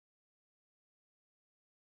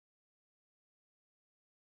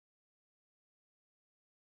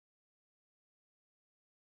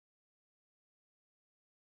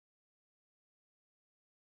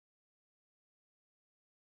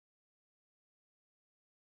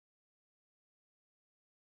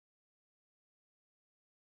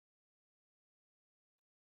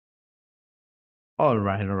All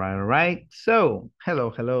right. So,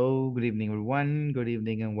 hello. Good evening, everyone. Good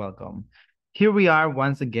evening and welcome. Here we are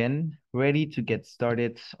once again, ready to get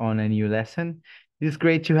started on a new lesson. It's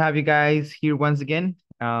great to have you guys here once again.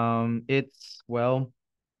 It's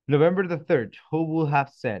November the 3rd. Who will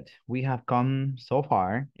have said we have come so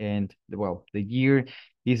far, and the year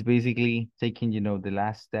is basically taking, the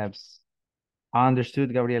last steps.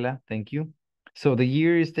 Understood, Gabriela. Thank you. So the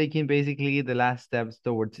year is taking basically the last steps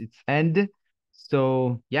towards its end.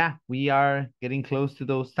 So yeah, we are getting close to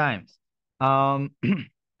those times. Um,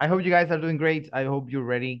 I hope you guys are doing great. I hope you're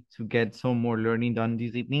ready to get some more learning done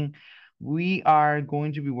this evening. We are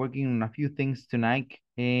going to be working on a few things tonight,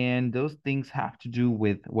 and those things have to do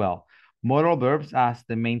with, modal verbs as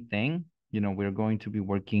the main thing. We're going to be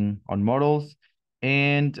working on modals.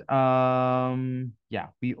 And yeah,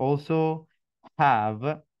 we also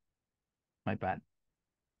have, my bad.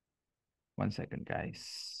 1 second,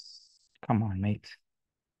 guys. Come on, mate.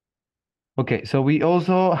 Okay, so we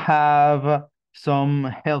also have some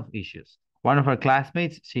health issues. One of our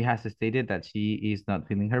classmates, she has stated that she is not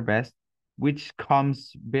feeling her best, which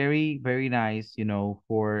comes very, very nice,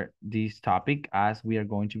 for this topic, as we are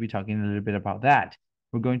going to be talking a little bit about that.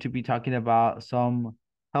 We're going to be talking about some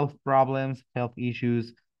health problems, health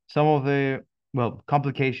issues, some of the,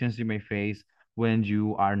 complications you may face when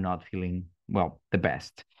you are not feeling, the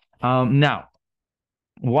best. Now,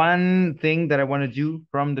 one thing that I want to do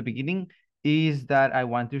from the beginning is that I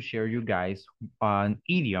want to share you guys an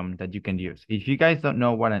idiom that you can use. If you guys don't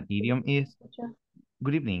know what an idiom is,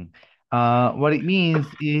 good evening. What it means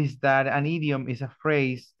is that an idiom is a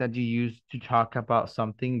phrase that you use to talk about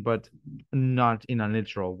something, but not in a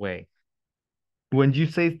literal way. When you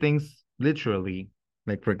say things literally,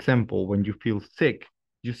 like for example, when you feel sick,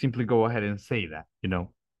 you simply go ahead and say that,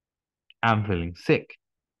 I'm feeling sick.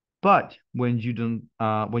 But when you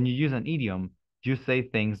use an idiom, you say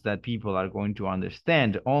things that people are going to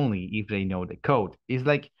understand only if they know the code. It's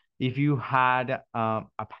like if you had a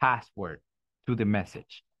password to the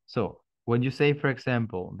message. So when you say, for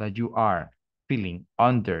example, that you are feeling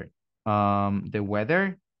under the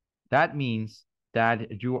weather, that means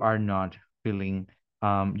that you are not feeling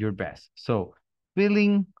your best. So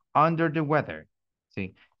feeling under the weather.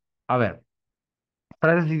 Sí. A ver,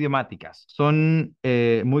 frases idiomáticas son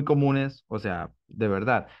muy comunes, o sea, de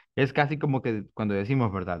verdad. Es casi como que cuando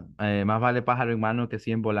decimos, ¿verdad? Más vale pájaro en mano que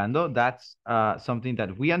 100 volando. That's something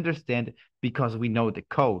that we understand because we know the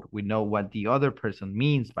code. We know what the other person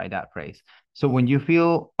means by that phrase. So when you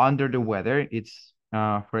feel under the weather, it's,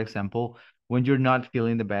 for example, when you're not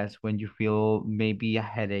feeling the best, when you feel maybe a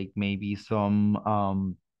headache, maybe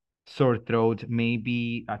some sore throat,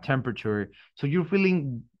 maybe a temperature. So you're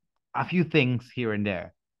feeling a few things here and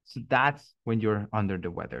there. So that's when you're under the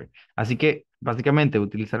weather. Así que, básicamente,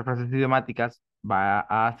 utilizar frases idiomáticas va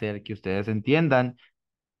a hacer que ustedes entiendan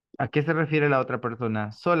a qué se refiere la otra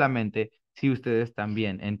persona solamente si ustedes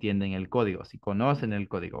también entienden el código, si conocen el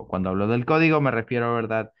código. Cuando hablo del código me refiero,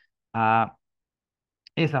 ¿verdad?, a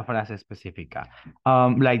esa frase específica.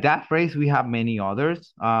 Like that phrase, we have many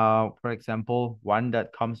others. For example, one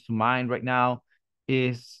that comes to mind right now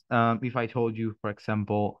is if I told you, for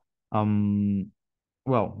example, one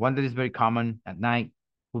that is very common at night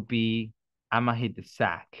would be, I'ma hit the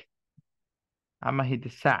sack. I'ma hit the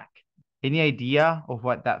sack. Any idea of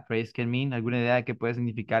what that phrase can mean? ¿Alguna idea de qué puede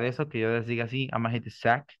significar eso? Que yo les diga así, I'ma hit the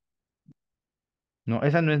sack. No,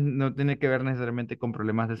 esa no tiene que ver necesariamente con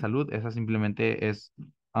problemas de salud, esa simplemente es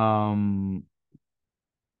una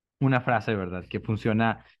frase, ¿verdad? Que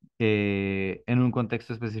funciona en un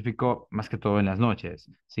contexto específico, más que todo en las noches.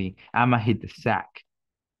 Sí, I'ma hit the sack.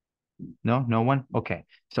 No, no one? Okay.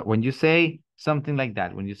 So when you say something like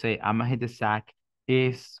that, when you say I'ma hit the sack,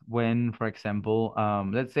 is when, for example,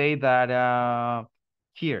 let's say that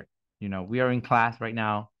here, we are in class right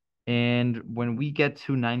now, and when we get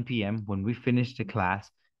to 9 p.m., when we finish the class,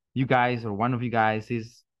 you guys or one of you guys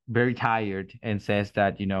is very tired and says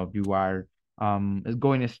that, you are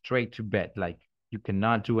going straight to bed, like you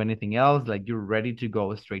cannot do anything else, like you're ready to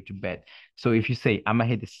go straight to bed. So if you say I'ma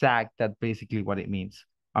hit the sack, that's basically what it means.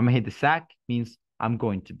 I'm gonna hit the sack means I'm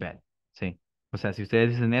going to bed. Sí. O sea, si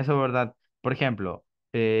ustedes dicen eso, ¿verdad? Por ejemplo,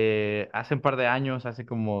 hace un par de años, hace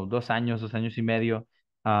como 2 años, 2 años y medio,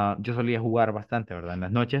 yo solía jugar bastante, ¿verdad? En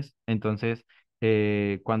las noches. Entonces,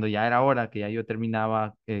 cuando ya era hora, que ya yo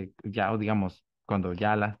terminaba, ya, digamos, cuando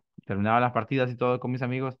ya terminaba las partidas y todo con mis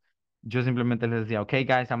amigos, yo simplemente les decía, ok,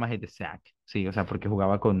 guys, I'm gonna hit the sack. Sí, o sea, porque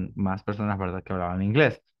jugaba con más personas, ¿verdad? Que hablaban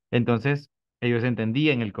inglés. Entonces, ellos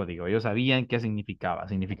entendían el código, ellos sabían qué significaba.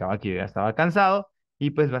 Significaba que yo ya estaba cansado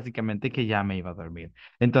y pues básicamente que ya me iba a dormir.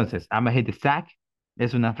 Entonces, I'm gonna hit the sack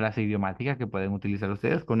Es una frase idiomática que pueden utilizar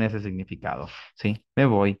ustedes con ese significado. ¿Sí? Me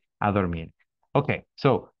voy a dormir. Okay,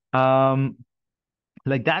 so,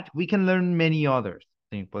 like that, we can learn many others.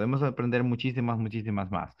 Sí, podemos aprender muchísimas, muchísimas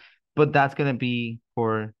más. But that's going to be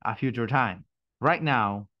for a future time. Right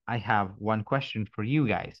now, I have one question for you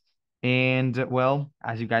guys. And well,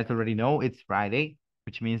 as you guys already know, it's Friday,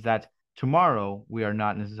 which means that tomorrow we are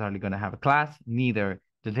not necessarily going to have a class, neither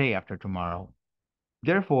the day after tomorrow.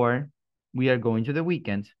 Therefore, we are going to the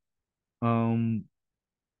weekend. Um,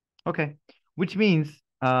 okay, which means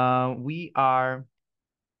we are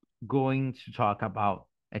going to talk about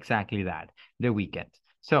exactly that, the weekend.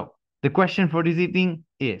 So the question for this evening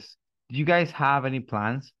is, do you guys have any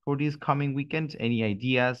plans for this coming weekend? Any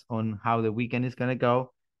ideas on how the weekend is going to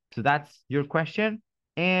go? So that's your question.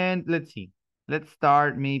 And let's see. Let's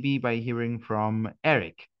start maybe by hearing from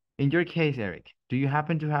Eric. In your case, Eric, do you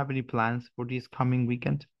happen to have any plans for this coming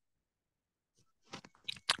weekend?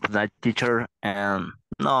 That teacher, and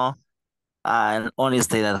no, I only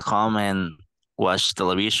stay at home and watch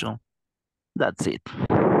television. That's it.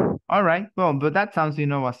 All right. Well, but that sounds,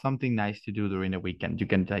 as something nice to do during the weekend. You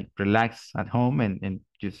can like relax at home and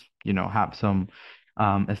just, have some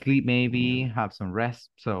sleep maybe, have some rest.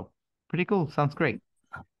 So pretty cool. Sounds great.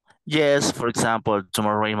 Yes, for example,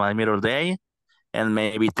 tomorrow in my middle day, and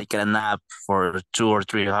maybe take a nap for 2 or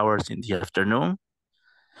 3 hours in the afternoon.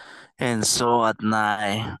 And so at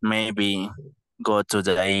night, maybe go to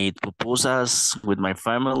the eat pupusas with my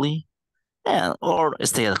family, and or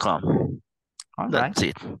stay at home. All right. That's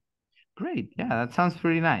it. Great. Yeah, that sounds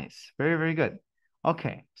pretty nice. Very, very good.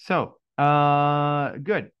 Okay. So,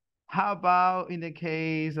 good. How about in the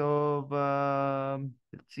case of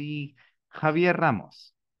let's see, Javier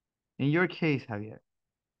Ramos. In your case, Javier,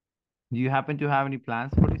 do you happen to have any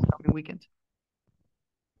plans for this coming weekend?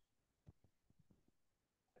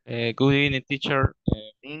 Good evening, teacher.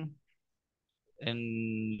 Thing?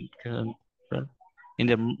 And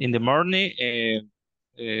in the morning,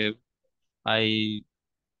 I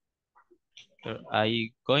I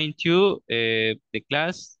going to the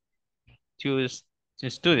class to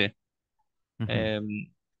study. Mm-hmm. Um,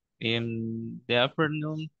 in the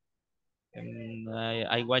afternoon,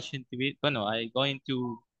 I watching TV. Bueno, I going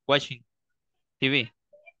to watching TV.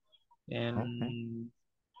 Okay. And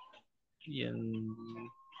in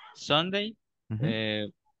Sunday, Mm-hmm. uh,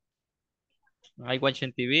 I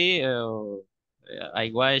watching TV.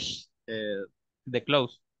 I watch the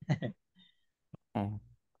clothes. Oh,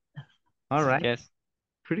 all right. Yes,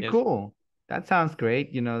 Pretty yes. cool. That sounds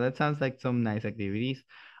great. That sounds like some nice activities.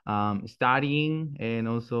 Studying and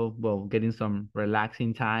also, well, getting some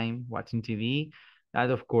relaxing time, watching TV. That,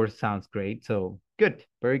 of course, sounds great. So good,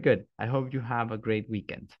 very good. I hope you have a great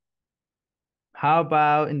weekend. How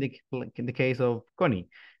about in the case of Connie?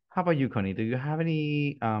 How about you, Connie? Do you have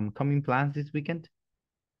any coming plans this weekend?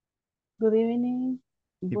 Good evening.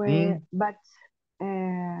 Evening? But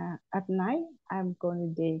at night, I'm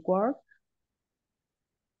going to work.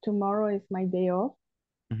 Tomorrow is my day off.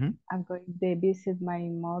 Mm-hmm. I'm going to visit my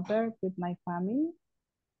mother with my family.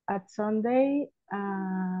 At Sunday,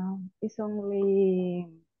 it's only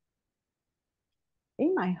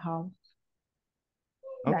in my house.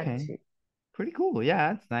 Okay. That's it. Pretty cool.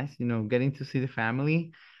 Yeah, it's nice. Getting to see the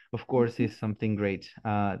family, of course, is something great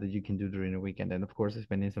that you can do during the weekend. And of course,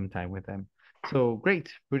 spending some time with them. So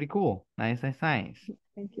great. Pretty cool. Nice, nice, nice.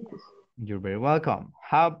 Thank you. You're very welcome.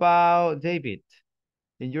 How about David?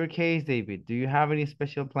 In your case, David, do you have any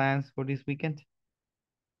special plans for this weekend?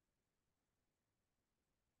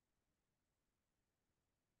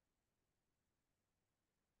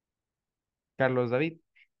 Carlos David.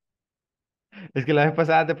 Es que la vez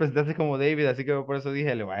pasada te presentaste como David, así que por eso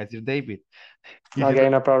dije, le voy a decir David. Y si no- Okay,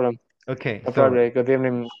 no problem. Okay, No so problem. Good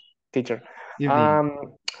evening, teacher.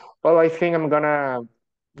 evening. Well, I think I'm gonna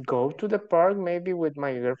go to the park maybe with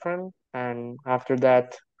my girlfriend, and after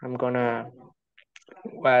that, um,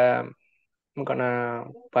 I'm gonna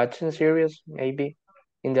watch a series maybe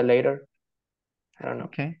in the later. I don't know.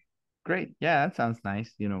 Okay, great. Yeah, that sounds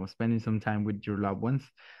nice. Spending some time with your loved ones.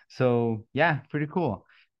 So yeah, pretty cool.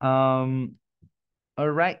 Um, all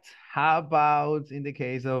right. How about in the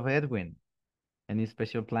case of Edwin? Any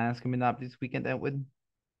special plans coming up this weekend, Edwin?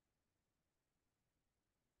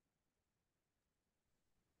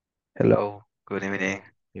 Hello, good evening.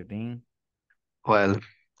 Evening. Well,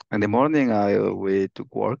 in the morning I will to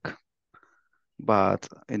work, but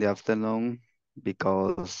in the afternoon,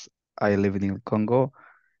 because I live in Congo,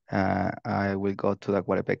 I will go to the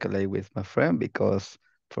Guarepeca Lake with my friend because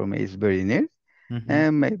for me it's very near. Mm-hmm.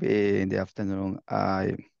 And maybe in the afternoon,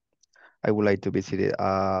 I would like to visit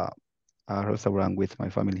a restaurant with my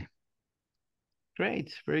family.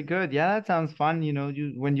 Great, very good. Yeah, that sounds fun.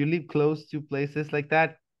 When you live close to places like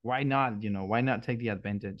that, why not? Why not take the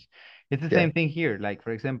advantage? It's the Yeah. same thing here. Like,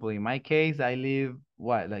 for example, in my case, I live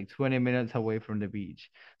like 20 minutes away from the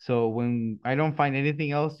beach. So when I don't find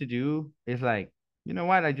anything else to do, it's like, you know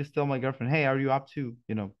what? I just tell my girlfriend, hey, are you up to,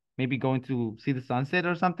 maybe going to see the sunset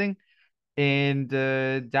or something? And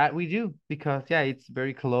that we do because yeah, it's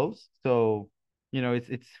very close. So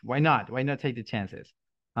it's why not take the chances.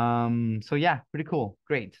 So yeah, pretty cool,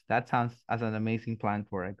 great. That sounds as an amazing plan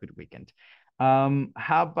for a good weekend. How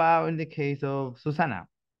about in the case of Susanna?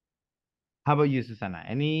 How about you, Susanna?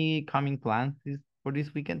 Any coming plans for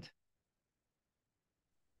this weekend?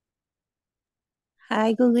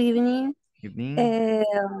 Hi, good evening. Evening.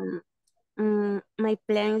 My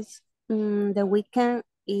plans the weekend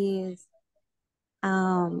is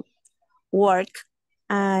work.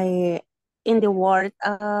 I in the work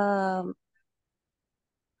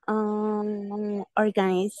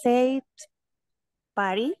organize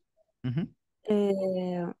party. Mm-hmm.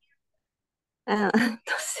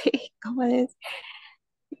 No sé cómo es.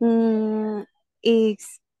 Mm,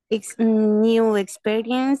 it's new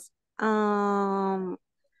experience. Uh,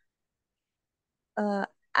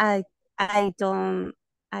 I I don't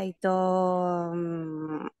I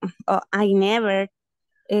never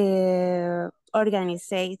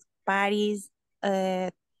organize parties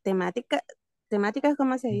temática temáticas,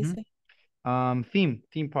 ¿cómo se Mm-hmm. dice?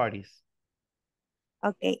 Theme parties.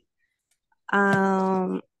 Okay.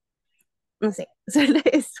 No sé, solo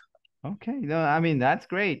eso. Okay, no, I mean, that's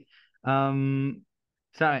great. En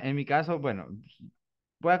mi caso, bueno,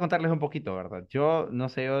 voy a contarles un poquito, ¿verdad? Yo no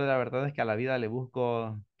sé, yo la verdad es que a la vida le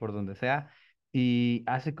busco por donde sea. Y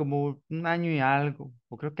hace como un año y algo,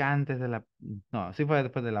 o creo que antes de no, sí fue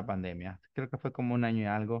después de la pandemia. Creo que fue como un año y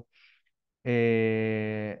algo.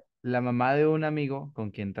 La mamá de un amigo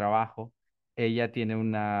con quien trabajo, ella tiene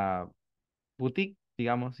una boutique,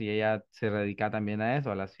 digamos, y ella se dedica también a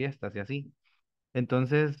eso, a las fiestas y así.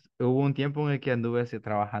 Entonces, hubo un tiempo en el que anduve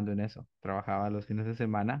trabajando en eso. Trabajaba los fines de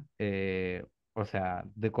semana, o sea,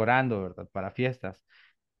 decorando, ¿verdad? Para fiestas.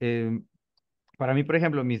 Em, para mí, por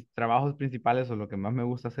ejemplo, mis trabajos principales o lo que más me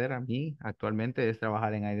gusta hacer a mí actualmente es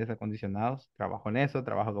trabajar en aires acondicionados. Trabajo en eso,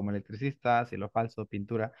 trabajo como electricista, cielo falso,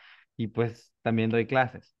 pintura y pues también doy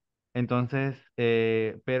clases. Entonces,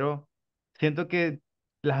 pero siento que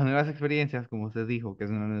las nuevas experiencias, como usted dijo, que es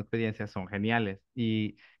una nueva experiencia, son geniales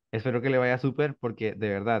y espero que le vaya súper porque de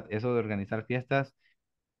verdad, eso de organizar fiestas,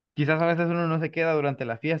 quizás a veces uno no se queda durante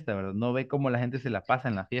la fiesta, ¿verdad? No ve cómo la gente se la pasa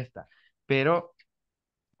en la fiesta, pero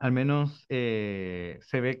al menos se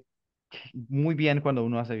ve muy bien cuando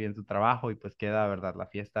uno hace bien su trabajo y pues queda, ¿verdad? La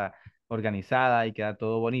fiesta organizada y queda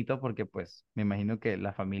todo bonito porque pues me imagino que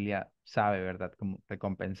la familia sabe, ¿verdad? Cómo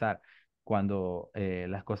recompensar cuando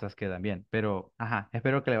las cosas quedan bien. Pero, ajá,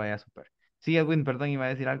 espero que le vaya súper. Sí, Edwin, perdón, iba a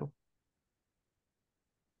decir algo.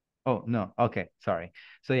 Oh, no. Okay. Sorry.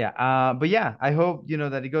 So yeah, but yeah, I hope,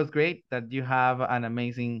 that it goes great, that you have an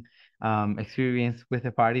amazing experience with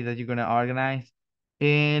the party that you're gonna organize.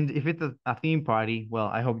 And if it's a theme party, well,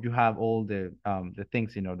 I hope you have all the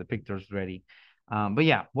things, the pictures ready. But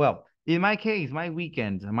yeah, well, in my case, my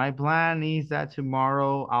weekend, my plan is that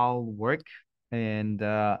tomorrow I'll work and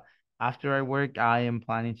after I work, I am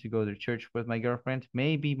planning to go to church with my girlfriend,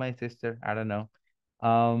 maybe my sister, I don't know.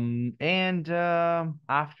 And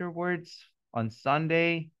afterwards on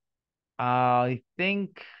Sunday, I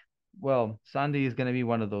think, well, Sunday is gonna be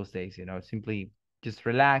one of those days, simply just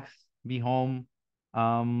relax, be home.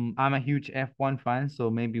 I'm a huge F1 fan, so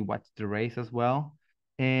maybe watch the race as well.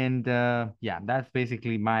 And yeah, that's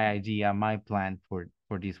basically my idea, my plan for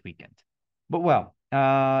this weekend. But well,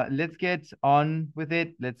 let's get on with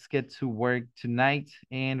it. Let's get to work tonight,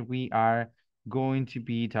 and we are going to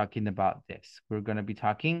be talking about this. We're gonna be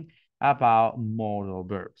talking about modal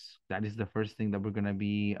verbs. That is the first thing that we're gonna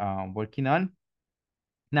be working on.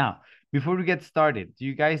 Now, before we get started, do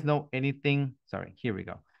you guys know anything? Sorry, here we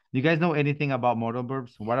go. Do you guys know anything about modal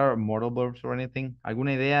verbs? What are modal verbs or anything?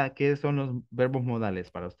 ¿Alguna idea? ¿Qué son los verbos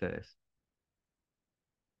modales para ustedes?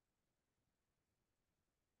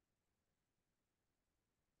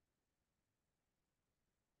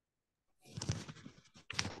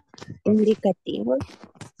 Indicativo.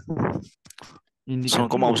 Son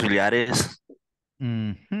como Indicativos. auxiliares.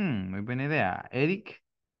 Muy buena idea. Eric,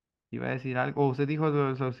 iba a decir algo. Usted dijo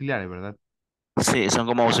los auxiliares, ¿verdad? Sí, son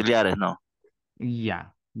como auxiliares, ¿no?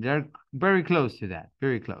 Yeah, they're very close to that,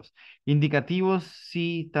 very close. Indicativos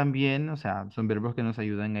sí también, o sea, son verbos que nos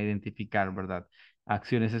ayudan a identificar, ¿verdad?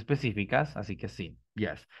 Acciones específicas, así que sí,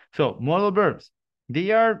 yes. So, modal verbs,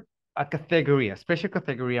 they are a category, a special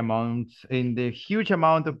category amount in the huge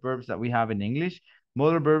amount of verbs that we have in English.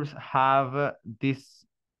 Modal verbs have this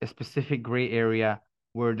specific gray area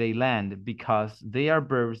where they land because they are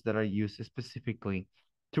verbs that are used specifically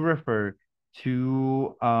to refer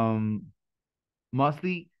to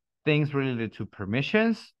mostly things related to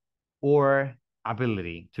permissions or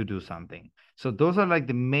ability to do something. So those are like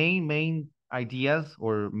the main ideas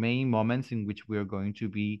or main moments in which we are going to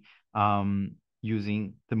be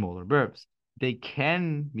using the modal verbs. They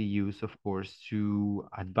can be used, of course, to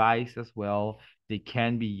advise as well. They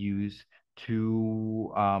can be used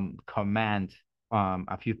to command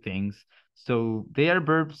a few things. So they are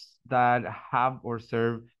verbs that have or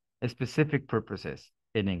serve specific purposes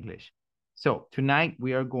in English. So tonight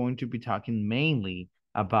we are going to be talking mainly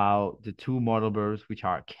about the two modal verbs, which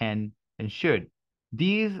are can and should.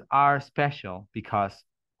 These are special because,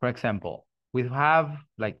 for example, we have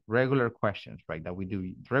like regular questions, right? That we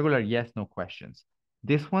do regular yes, no questions.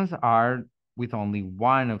 These ones are with only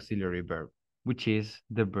one auxiliary verb, which is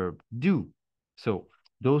the verb do. So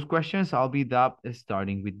those questions I'll be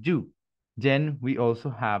starting with do. Then we also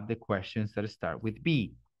have the questions that start with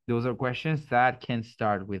be. Those are questions that can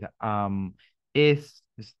start with is,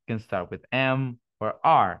 can start with am or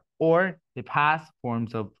are, or the past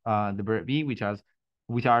forms of the verb be, which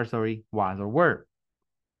are sorry, was or were.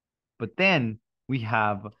 But then we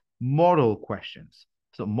have modal questions.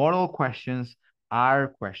 So modal questions are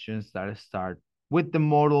questions that start with the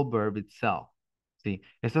modal verb itself. Sí,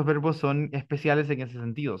 estos verbos son especiales en ese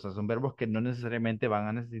sentido, o sea, son verbos que no necesariamente van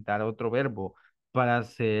a necesitar otro verbo para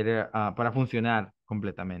hacer, para funcionar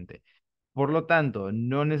completamente. Por lo tanto,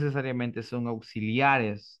 no necesariamente son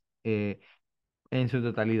auxiliares en su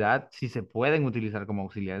totalidad, sí se pueden utilizar como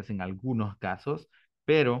auxiliares en algunos casos,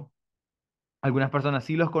 pero algunas personas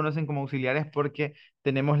sí los conocen como auxiliares porque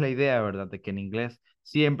tenemos la idea, ¿verdad?, de que en inglés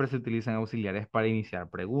siempre se utilizan auxiliares para iniciar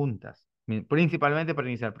preguntas, principalmente para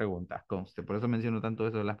iniciar preguntas, conste, por eso menciono tanto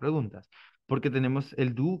eso de las preguntas, porque tenemos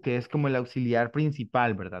el do, que es como el auxiliar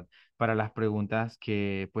principal, ¿verdad?, para las preguntas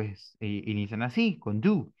que, pues, inician así, con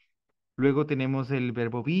do. Luego tenemos el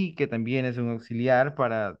verbo be, que también es un auxiliar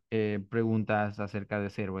para preguntas acerca de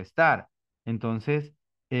ser o estar. Entonces,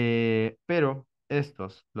 pero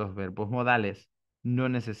estos, los verbos modales, no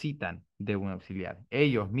necesitan de un auxiliar.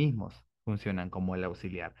 Ellos mismos funcionan como el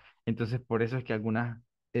auxiliar. Entonces, por eso es que algunas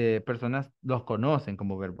personas los conocen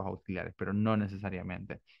como verbos auxiliares, pero no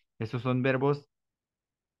necesariamente. Esos son verbos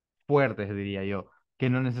fuertes, diría yo, que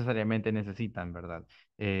no necesariamente necesitan, ¿verdad?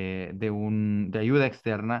 De ayuda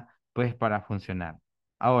externa, pues para funcionar.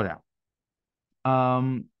 Ahora,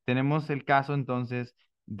 tenemos el caso entonces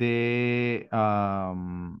de,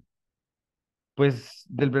 pues,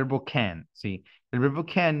 del verbo can, ¿sí? El verbo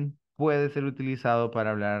can puede ser utilizado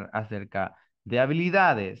para hablar acerca de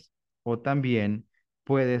habilidades o también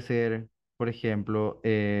puede ser, por ejemplo,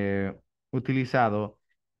 utilizado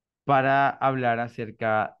para hablar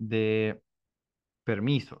acerca de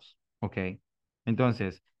permisos, ¿ok?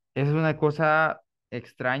 Entonces, es una cosa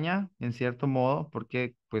extraña, en cierto modo,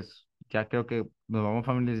 porque pues ya creo que nos vamos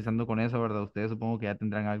familiarizando con eso, ¿verdad? Ustedes supongo que ya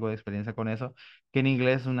tendrán algo de experiencia con eso, que en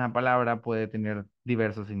inglés una palabra puede tener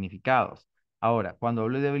diversos significados. Ahora, cuando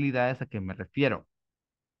hablo de habilidades, ¿a qué me refiero?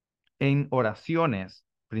 En oraciones,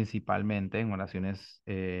 principalmente, en oraciones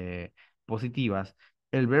positivas,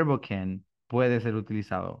 el verbo can puede ser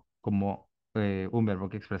utilizado como un verbo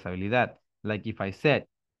que expresa habilidad. Like if I said,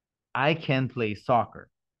 I can play soccer.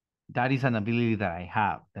 That is an ability that I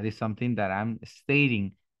have. That is something that I'm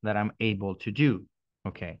stating that I'm able to do.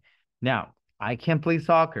 Okay. Now, I can play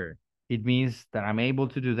soccer. It means that I'm able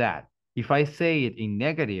to do that. If I say it in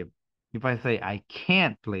negative, if I say I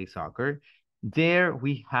can't play soccer, there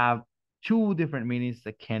we have two different meanings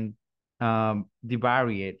that can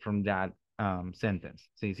divariate from that sentence.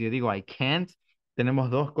 Sí, si yo digo I can't, tenemos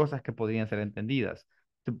dos cosas que podrían ser entendidas.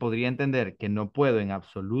 Se podría entender que no puedo en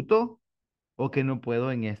absoluto o que no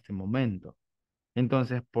puedo en este momento.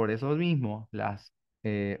 Entonces, por eso mismo, las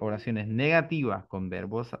oraciones negativas con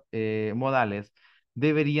verbos modales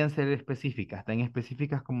deberían ser específicas, tan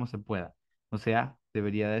específicas como se pueda. O sea,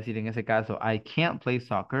 debería decir en ese caso, I can't play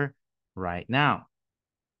soccer right now.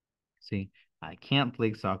 Sí, I can't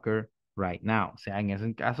play soccer right now. O sea, en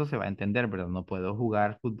ese caso se va a entender, pero no puedo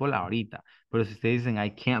jugar fútbol ahorita. Pero si ustedes dicen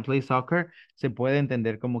I can't play soccer, se puede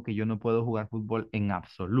entender como que yo no puedo jugar fútbol en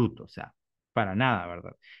absoluto. O sea, para nada,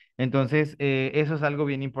 ¿verdad? Entonces, eso es algo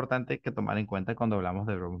bien importante que tomar en cuenta cuando hablamos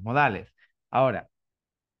de verbos modales. Ahora,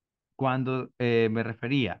 cuando me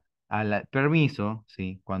refería al permiso,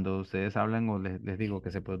 ¿sí? Cuando ustedes hablan o les digo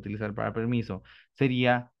que se puede utilizar para permiso,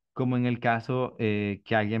 sería como en el caso que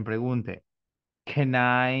alguien pregunte, Can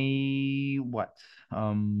I, what?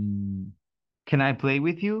 Um, can I play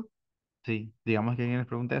with you? Sí, digamos que alguien les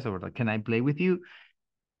pregunta eso, ¿verdad? Can I play with you?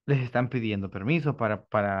 Les están pidiendo permiso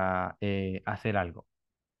para hacer algo.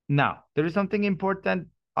 Now, there is something important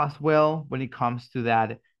as well when it comes to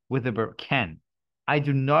that with the verb can. I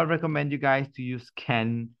do not recommend you guys to use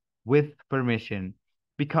can with permission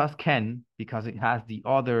because it has the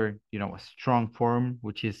other, a strong form,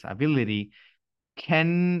 which is ability.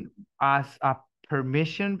 Can as a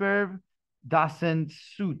permission verb doesn't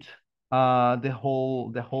suit the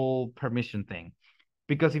whole permission thing.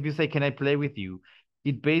 Because if you say, can I play with you?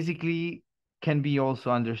 It basically can be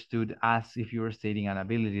also understood as if you are stating an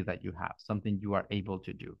ability that you have, something you are able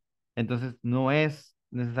to do. Entonces, no es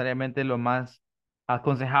necesariamente lo más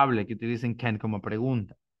aconsejable que utilicen can como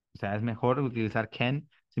pregunta. O sea, es mejor utilizar can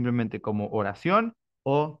simplemente como oración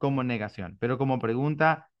o como negación. Pero como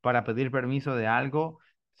pregunta para pedir permiso de algo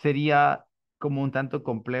sería como un tanto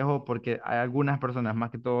complejo porque hay algunas personas,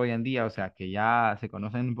 más que todo hoy en día, o sea, que ya se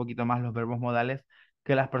conocen un poquito más los verbos modales,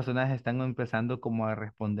 que las personas están empezando como a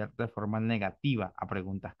responder de forma negativa a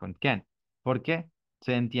preguntas con can. ¿Por qué?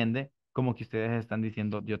 Se entiende como que ustedes están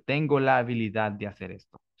diciendo, yo tengo la habilidad de hacer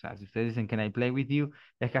esto. O sea, si ustedes dicen, can I play with you?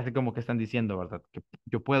 Es casi como que están diciendo, ¿verdad? Que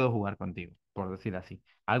yo puedo jugar contigo, por decir así.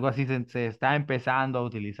 Algo así se está empezando a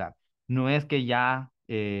utilizar. No es que ya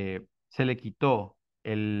se le quitó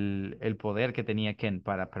el poder que tenía Ken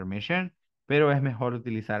para permission, pero es mejor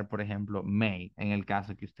utilizar, por ejemplo, may, en el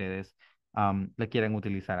caso que ustedes la quieran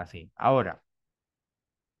utilizar así. Ahora,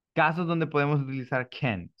 casos donde podemos utilizar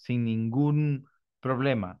can sin ningún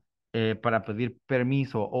problema para pedir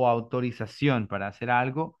permiso o autorización para hacer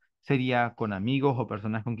algo sería con amigos o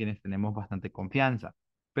personas con quienes tenemos bastante confianza.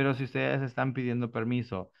 Pero si ustedes están pidiendo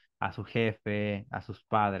permiso a su jefe, a sus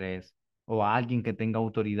padres o a alguien que tenga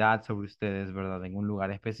autoridad sobre ustedes, ¿verdad? En un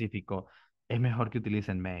lugar específico, es mejor que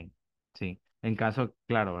utilicen may. Sí. En caso,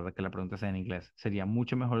 claro, ¿verdad? Que la pregunta sea en inglés. Sería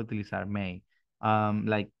mucho mejor utilizar may.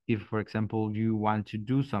 Like if, for example, you want to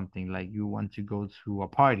do something, like you want to go to a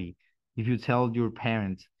party, if you tell your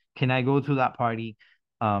parents, can I go to that party?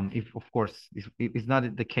 If of course it's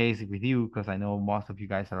not the case with you, because I know most of you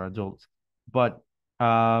guys are adults, but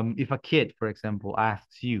if a kid, for example,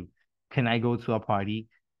 asks you, can I go to a party?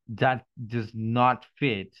 That does not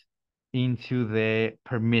fit into the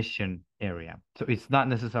permission area. So it's not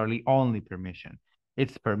necessarily only permission.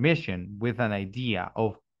 It's permission with an idea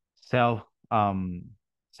of self um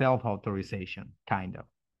self-authorization, kind of.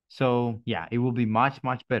 So yeah, it will be much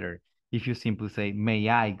better if you simply say, may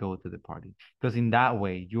I go to the party? Because in that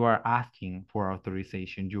way, you are asking for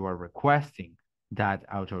authorization, you are requesting that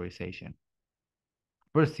authorization.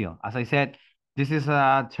 But still, as I said, this is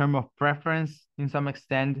a term of preference in some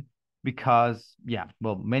extent because, yeah,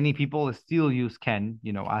 well, many people still use can,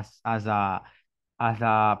 as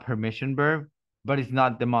a permission verb, but it's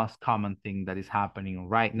not the most common thing that is happening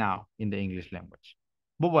right now in the English language.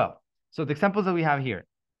 But well, so the examples that we have here.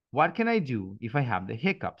 What can I do if I have the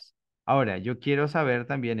hiccups? Ahora, yo quiero saber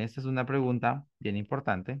también, esta es una pregunta bien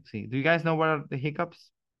importante. Sí. Do you guys know what are the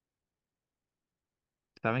hiccups?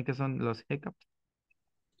 ¿Saben qué son los hiccups?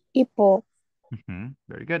 Hipo.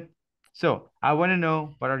 Very good. So I want to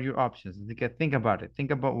know what are your options. Think about it.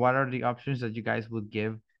 Think about what are the options that you guys would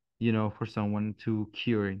give, for someone to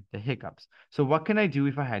cure the hiccups. So what can I do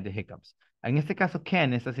if I had the hiccups? En este caso,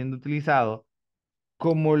 can está siendo utilizado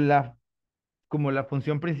como la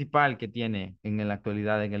función principal que tiene en la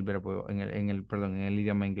actualidad en el verbo, perdón, en el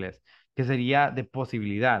idioma inglés, que sería de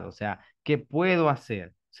posibilidad, o sea, ¿qué puedo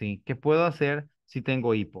hacer? ¿Sí? ¿Qué puedo hacer si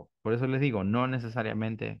tengo hipo? Por eso les digo, no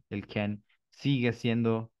necesariamente el can sigue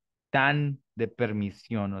siendo tan de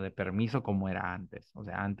permisión o de permiso como era antes. O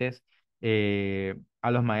sea, antes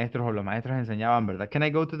a los maestros o los maestros enseñaban, ¿verdad? Can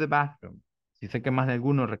I go to the bathroom? Sí sé que más de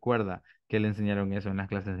alguno recuerda que le enseñaron eso en las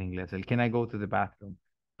clases de inglés, el can I go to the bathroom,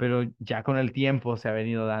 pero ya con el tiempo se ha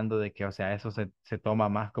venido dando de que, o sea, eso se toma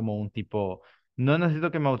más como un tipo, no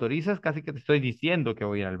necesito que me autorices, casi que te estoy diciendo que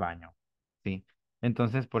voy a ir al baño, ¿sí?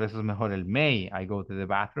 Entonces, por eso es mejor el may I go to the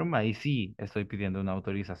bathroom, ahí sí estoy pidiendo una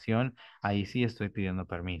autorización, ahí sí estoy pidiendo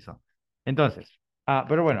permiso. Entonces,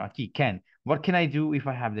 pero bueno, aquí, can. What can I do if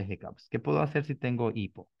I have the hiccups? ¿Qué puedo hacer si tengo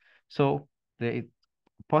hipo? So, the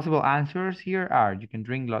possible answers here are, you can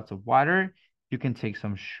drink lots of water, you can take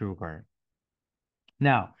some sugar.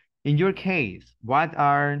 Now, in your case, what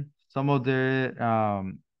are some of the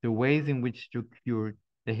ways in which you cure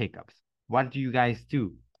the hiccups? What do you guys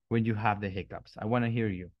do when you have the hiccups? I want to hear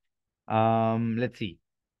you. Let's see.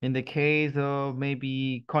 In the case of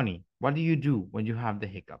maybe Connie, what do you do when you have the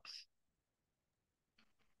hiccups?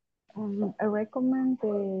 I recommend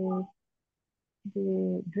the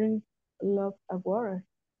drink love a word.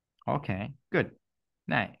 Okay, good.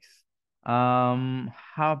 Nice. How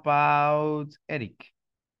about Eric?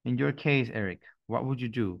 In your case, Eric, what would you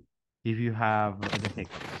do if you have the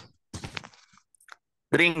hiccups?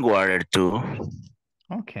 Drink water too.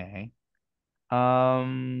 Okay. How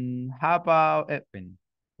about Edwin?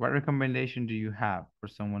 What recommendation do you have for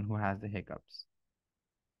someone who has the hiccups?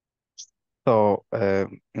 So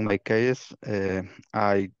in my case,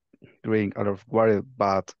 I drink a lot of water,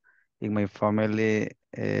 but in my family,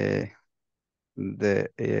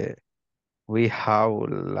 the we have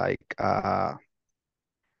like I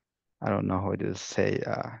don't know how to say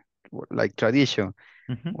like tradition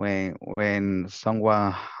Mm-hmm. when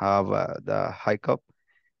someone have the hiccup,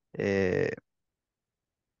 uh,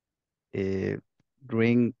 uh,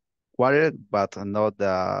 drink water, but not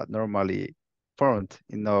the normally formed,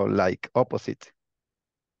 like opposite.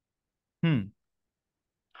 Hmm.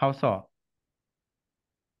 How so?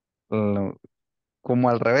 Lo- Como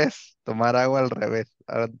al revés, tomar agua al revés.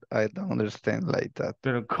 I don't understand like that.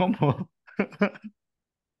 Pero ¿cómo?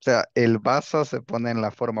 O sea, el vaso se pone en la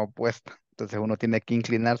forma opuesta, entonces uno tiene que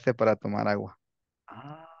inclinarse para tomar agua.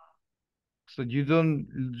 Ah, so you don't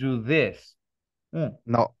do this. Mm.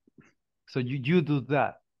 No, So you do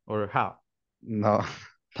that, or how? no,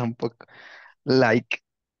 tampoco. Like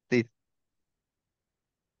this.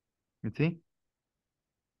 You see?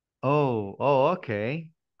 Oh, okay.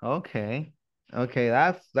 Okay. Okay,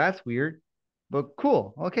 that's weird. But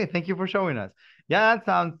cool. Okay, thank you for showing us. Yeah, that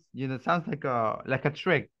sounds, sounds like a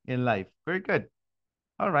trick in life. Very good.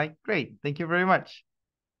 All right, great. Thank you very much.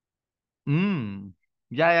 Mm.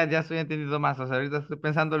 Ya estoy entendiendo más. O sea, ahorita estoy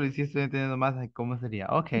pensándolo y sí estoy entendiendo más de cómo sería.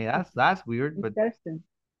 Okay, that's weird, but Interesting.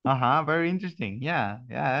 very interesting. Yeah,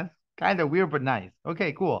 that's kind of weird but nice.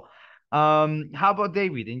 Okay, cool. How about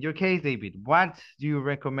David? In your case, David, what do you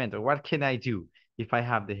recommend or what can I do if I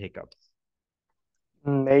have the hiccups?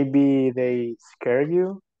 Maybe they scare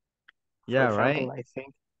you, for Yeah, example, right? I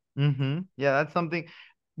think. Mm-hmm. Yeah, that's something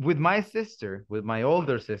with my sister, with my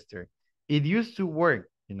older sister. It used to work,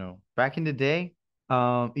 back in the day.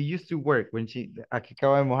 It used to work when aquí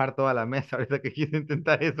acabo de mojar toda la mesa ahorita que quise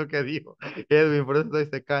intentar eso que dijo Edwin, por eso estoy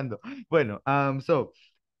secando. Bueno, so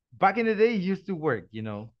back in the day, it used to work,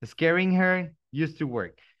 scaring her used to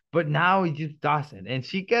work, but now it just doesn't. And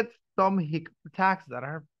she gets some hiccup attacks that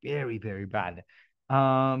are very, very bad.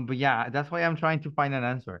 But yeah, that's why I'm trying to find an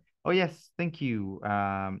answer. Oh, yes, thank you.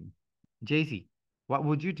 JC, what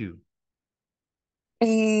would you do?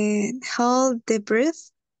 Hold the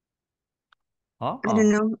breath. I don't Oh,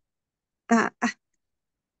 know. Uh,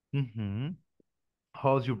 mm-hmm.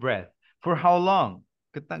 Hold your breath. For how long?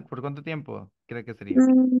 ¿Por cuánto tiempo cree que sería?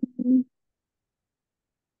 mm,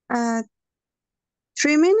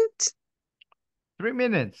 3 minutes. 3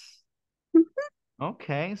 minutes.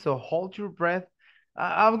 Okay, so hold your breath.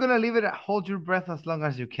 I'm gonna leave it at hold your breath as long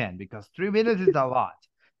as you can because 3 minutes is a lot.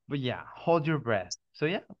 But yeah, hold your breath. So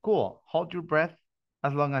yeah, cool. Hold your breath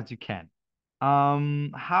as long as you can.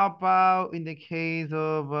 How about in the case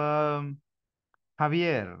of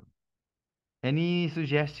Javier? Any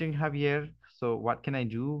suggestion, Javier? So what can I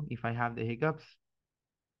do if I have the hiccups?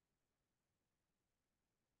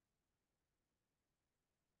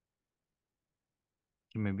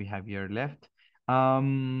 Maybe Javier left.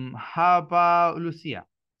 How about Lucia?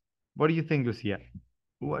 What do you think, Lucia?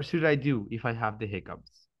 What should I do if I have the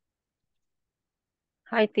hiccups?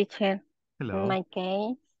 Hi, teacher. In Hello. my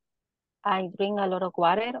case, I drink a lot of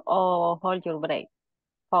water or hold your breath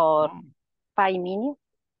for Oh, 5 minutes.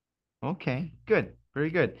 okay, good, very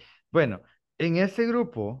good. Bueno, en ese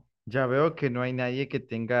grupo ya veo que no hay nadie que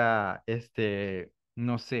tenga,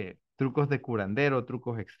 no sé, trucos de curandero,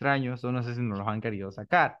 trucos extraños, o no sé si nos los han querido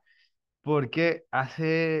sacar. Porque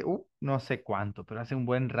hace, no sé cuánto, pero hace un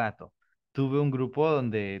buen rato, tuve un grupo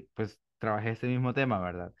donde pues trabajé este mismo tema,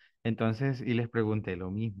 ¿verdad? Entonces, y les pregunté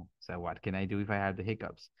lo mismo, o sea, what can I do if I have the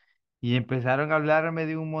hiccups? Y empezaron a hablarme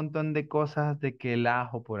de un montón de cosas, de que el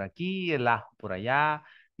ajo por aquí, el ajo por allá,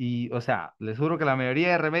 y, o sea, les juro que la mayoría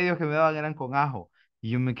de remedios que me daban eran con ajo.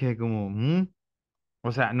 Y yo me quedé como,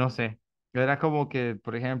 o sea, no sé. Era como que,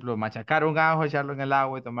 por ejemplo, machacar un ajo, echarlo en el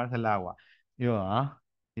agua y tomarse el agua. Y yo,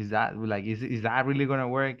 is that really gonna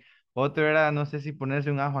work? Otro era, no sé si ponerse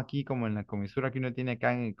un ajo aquí, como en la comisura que uno tiene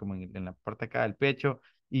acá, como en la parte acá del pecho,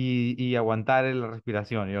 y aguantar la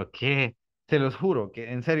respiración. Y yo, ¿qué? Se los juro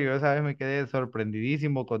que, en serio, esa vez me quedé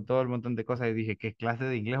sorprendidísimo con todo el montón de cosas y dije, ¿qué clase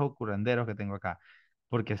de inglés o curanderos que tengo acá?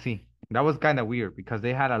 Porque sí, that was kind of weird because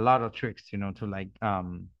they had a lot of tricks, to like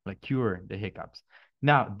cure the hiccups.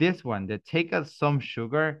 Now, this one, the take us some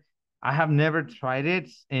sugar, I have never tried it,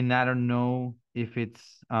 and I don't know if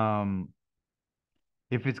it's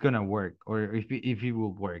if it's gonna work or if it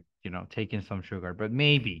will work, taking some sugar. But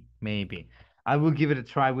maybe. I will give it a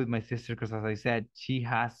try with my sister because, as I said, she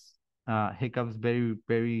has hiccups very,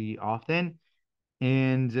 very often,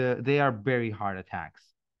 and they are very hard attacks.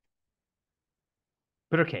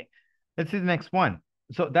 But okay, let's see the next one.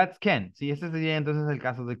 So that's can. Sí, ese sería entonces el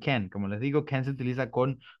caso de can. Como les digo, can se utiliza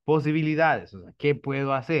con posibilidades. O sea, ¿qué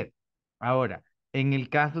puedo hacer? Ahora, en el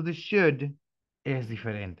caso de should, es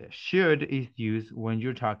diferente. Should is used when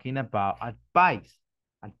you're talking about advice.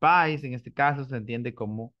 Advice, en este caso, se entiende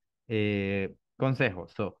como consejo.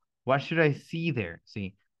 So, what should I see there?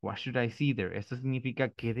 Sí, what should I see there? Esto significa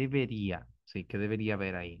que debería. Sí, que debería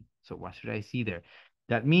ver ahí. So, what should I see there?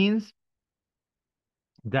 That means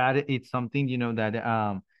that it's something that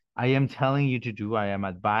I am telling you to do, I am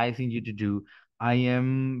advising you to do, I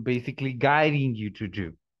am basically guiding you to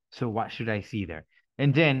do. So what should I see there?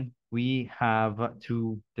 And then we have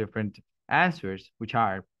two different answers, which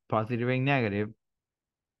are positive and negative.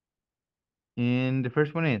 And the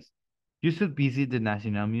first one is, you should visit the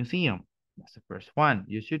National Museum. That's the first one.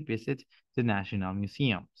 You should visit the National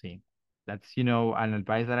Museum. See, that's, an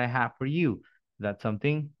advice that I have for you. That's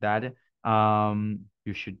something that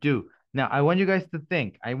you should do. Now, I want you guys to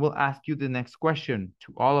think. I will ask you the next question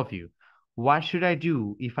to all of you. What should I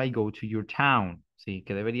do if I go to your town? Sí,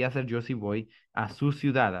 ¿qué debería hacer yo si voy a su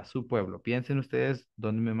ciudad, a su pueblo? Piensen ustedes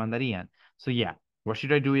dónde me mandarían. So yeah, what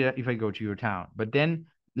should I do if I go to your town? But then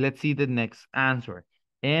let's see the next answer.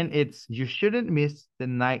 And it's, you shouldn't miss the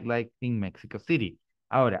nightlife in Mexico City.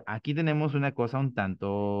 Ahora, aquí tenemos una cosa un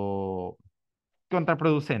tanto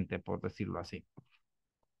contraproducente, por decirlo así.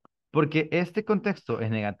 Porque este contexto es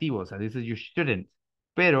negativo, o sea, dice you shouldn't,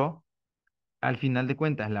 pero al final de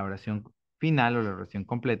cuentas la oración final o la oración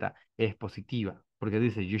completa es positiva, porque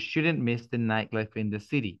dice you shouldn't miss the nightlife in the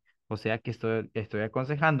city. O sea que estoy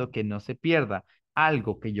aconsejando que no se pierda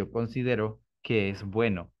algo que yo considero que es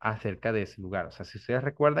bueno acerca de ese lugar. O sea, si ustedes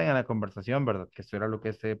recuerdan en la conversación, ¿verdad? Que eso era lo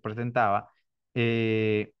que se presentaba,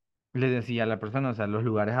 le decía a la persona, o sea, los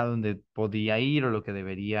lugares a donde podía ir o lo que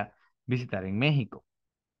debería visitar en México.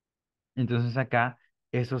 Entonces acá,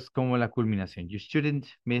 eso es como la culminación. You shouldn't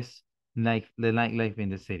miss the nightlife in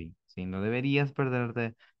the city. ¿Sí? No deberías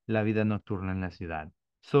perderte la vida nocturna en la ciudad.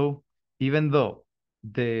 So, even though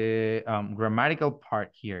the grammatical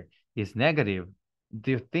part here is negative,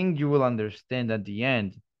 the thing you will understand at the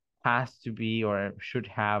end has to be or should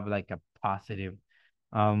have like a positive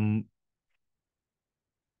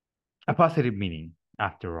meaning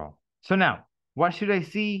after all. So now, what should I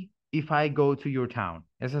see if I go to your town?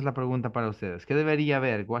 Esa es la pregunta para ustedes. ¿Qué debería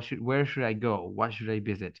ver? Where should I go? What should I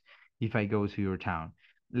visit if I go to your town?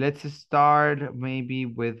 Let's start maybe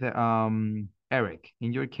with Eric.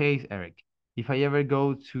 In your case, Eric, if I ever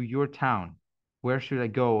go to your town, where should I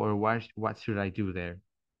go or what should I do there?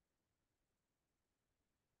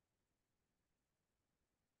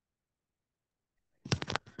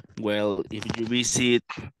 Well, if you visit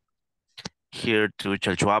here to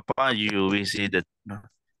Chalchuapa, you visit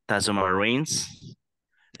the Submarines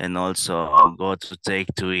and also go to take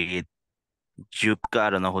to eat yuca. I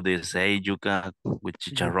don't know how they say yuca with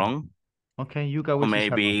chicharrón. Okay, yuca Or with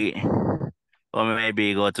chicharrón.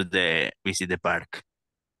 maybe go to visit the park.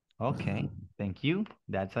 Okay, thank you.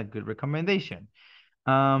 That's a good recommendation.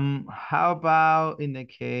 How about in the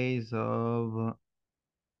case of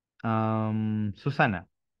Susana?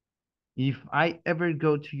 If I ever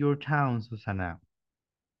go to your town, Susana,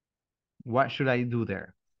 what should I do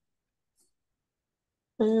there?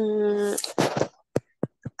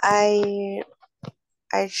 I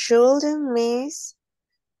shouldn't miss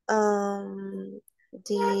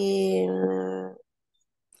the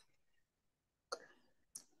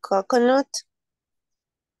coconut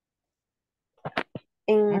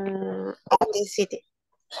in the city.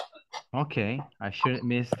 Okay, I shouldn't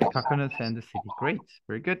miss the coconuts and the city. Great,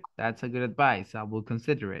 very good. That's a good advice. I will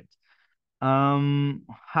consider it.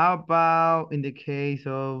 How about in the case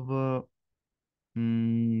of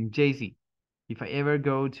JC? If I ever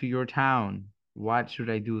go to your town, what should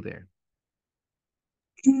I do there?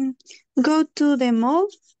 Go to the mall.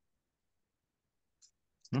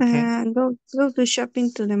 Okay. Go to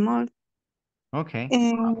shopping to the mall. Okay.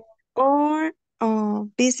 Or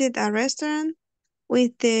visit a restaurant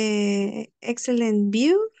with the excellent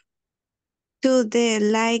view to the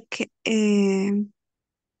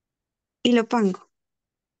Ilopango.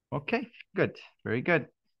 Okay, good. Very good.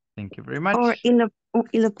 Thank you very much. Or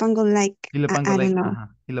Ilopango Lake. Ilopango I Lake. don't know.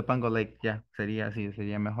 Ilopango Lake. Yeah,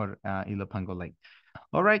 sería mejor Ilopango Lake.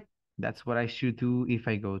 All right, that's what I should do if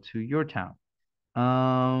I go to your town.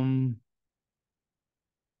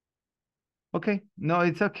 Okay, no,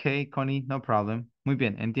 it's okay, Connie, no problem. Muy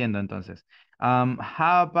bien, entiendo entonces.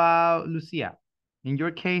 How about Lucia? In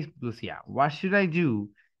your case, Lucia, what should I do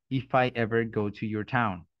if I ever go to your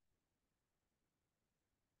town?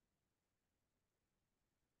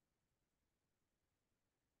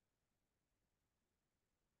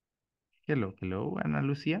 Hello, hello, Ana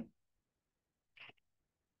Lucia.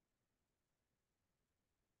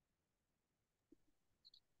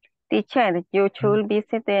 Teacher, you should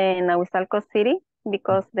visit the Naucalco city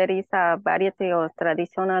because there is a variety of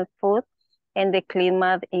traditional food and the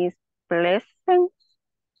climate is pleasant.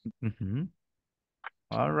 Mm-hmm.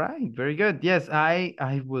 All right, very good. Yes,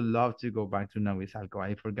 I would love to go back to Nahuizalco.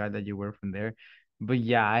 I forgot that you were from there. But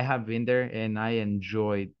yeah, I have been there and I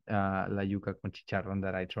enjoyed la yuca con chicharrón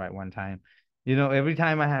that I tried one time. You know, every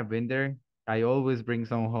time I have been there, I always bring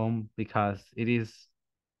some home because it is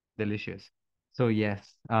delicious. So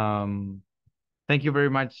yes, thank you very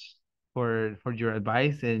much for your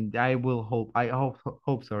advice, and I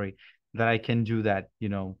hope sorry that I can do that,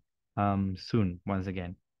 soon once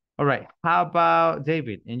again. All right. How about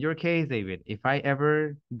David? In your case, David, if I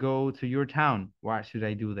ever go to your town, what should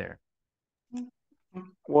I do there?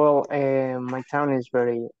 Well, my town is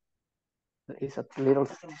it's a little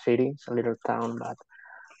city, it's a little town, but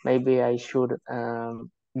maybe I should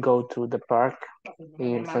go to the park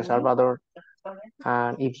in San Salvador.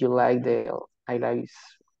 And if you like the highlights,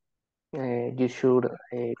 you should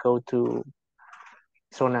go to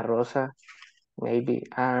Zona Rosa, maybe,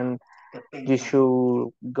 and you should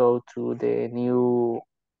go to the new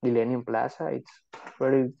Millennium Plaza. It's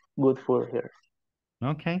very good food here.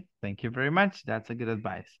 Okay, thank you very much. That's a good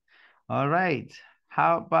advice. All right.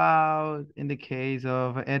 How about in the case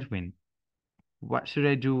of Edwin? What should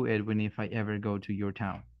I do, Edwin, if I ever go to your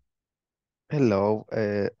town? Hello,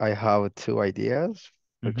 I have two ideas.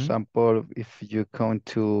 For Mm-hmm. example, if you come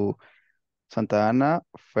to Santa Ana,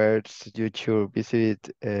 first you should visit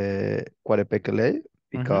Coatepec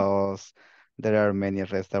Mm-hmm. because there are many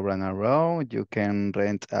restaurants around. You can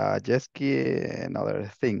rent a jet ski and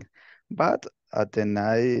other things. But at the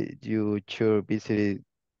night, you should visit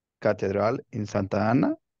Cathedral in Santa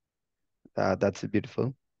Ana. That's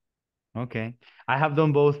beautiful. Okay. I have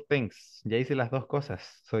done both things. Ya hice las dos cosas.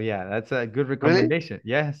 So yeah, that's a good Really? recommendation.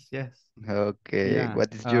 Yes, yes. Okay. Yeah.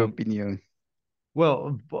 What is your opinion?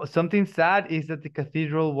 Well, something sad is that the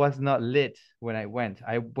cathedral was not lit when I went.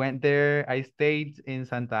 I went there, I stayed in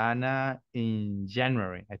Santa Ana in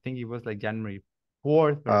January. I think it was like January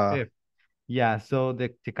 4th or Uh, 5th. Yeah, so the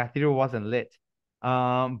cathedral wasn't lit.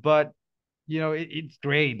 But it's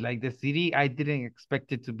great. Like the city, I didn't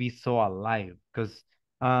expect it to be so alive because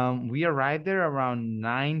we arrived there around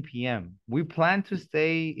 9 p.m. We planned to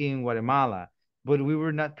stay in Guatemala, but we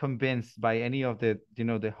were not convinced by any of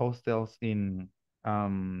the hostels in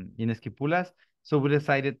Esquipulas. So we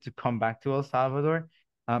decided to come back to El Salvador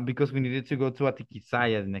because we needed to go to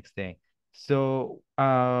Atiquizaya the next day. So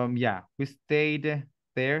yeah, we stayed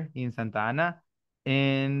there in Santa Ana,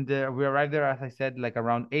 and we arrived there, as I said, like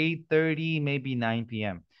around 8:30, maybe 9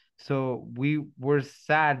 p.m. So we were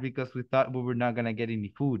sad because we thought we were not gonna get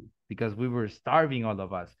any food because we were starving, all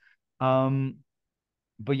of us. Um,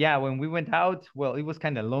 but yeah, when we went out, well, it was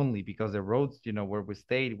kind of lonely because the roads, where we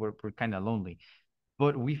stayed were kind of lonely.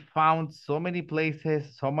 But we found so many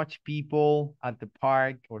places, so much people at the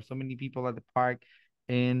park, or so many people at the park,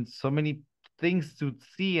 and so many things to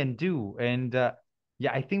see and do. And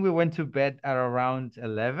yeah, I think we went to bed at around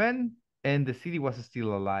 11 and the city was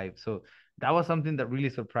still alive. So that was something that really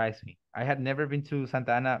surprised me. I had never been to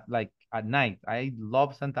Santa Ana like at night. I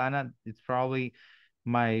love Santa Ana. It's probably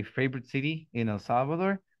my favorite city in El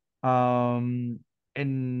Salvador. And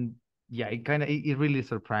yeah, it really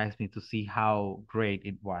surprised me to see how great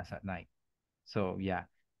it was at night. So yeah.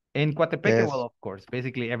 In Coatepeque, well, yes, of course,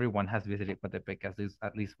 basically everyone has visited Coatepeque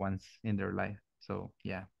at least once in their life. So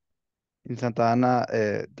yeah. in Santa Ana,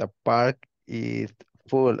 the park is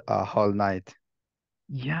full a whole night.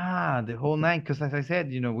 Yeah, the whole night. Because as I said,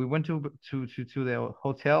 we went to the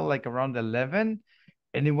hotel like around 11,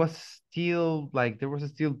 and it was still like there was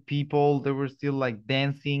still people, there were still like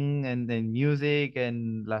dancing and then music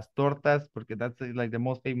and las tortas, porque that's like the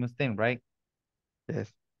most famous thing, right?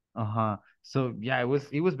 Yes. Uh-huh. So yeah, it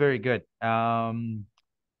was very good.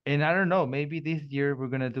 And I don't know, maybe this year we're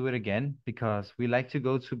gonna do it again because we like to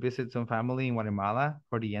go to visit some family in Guatemala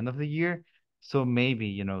for the end of the year. So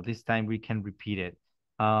maybe, this time we can repeat it.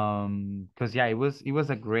 Because yeah, it was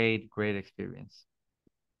a great, great experience.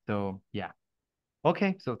 So yeah.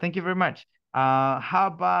 Okay, so thank you very much. How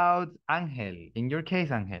about Angel? In your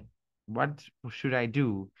case, Angel, what should I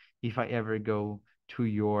do if I ever go to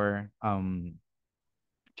your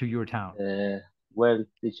town? Well,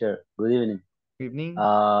 teacher, good evening. Good evening.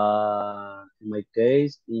 In my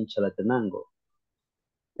case, in Chalatenango,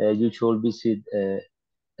 you should visit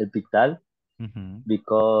El Pital Mhm,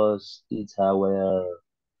 because it's a weather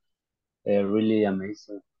really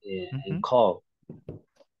amazing and mhm. cold.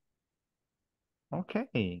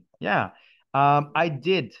 Okay, yeah. I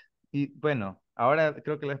did. Y bueno, ahora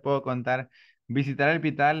creo que les puedo contar. Visitar el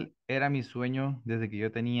Pital era mi sueño desde que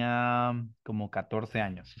yo tenía como 14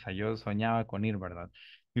 años. O sea, yo soñaba con ir, ¿verdad?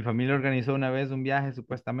 Mi familia organizó una vez un viaje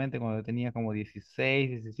supuestamente cuando yo tenía como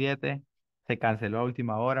 16, 17. Se canceló a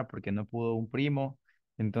última hora porque no pudo un primo.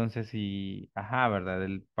 Entonces, y, ajá, ¿verdad?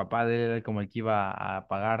 El papá de él era como el que iba a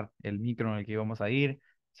pagar el micro en el que íbamos a ir.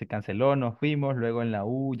 Se canceló, nos fuimos, luego en la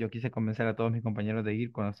U yo quise convencer a todos mis compañeros de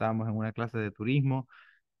ir cuando estábamos en una clase de turismo,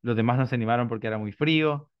 los demás no se animaron porque era muy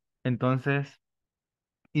frío, entonces,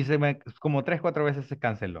 como 3, 4 veces se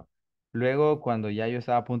canceló. Luego, cuando ya yo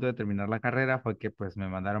estaba a punto de terminar la carrera, fue que pues me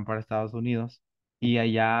mandaron para Estados Unidos y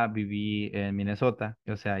allá viví en Minnesota,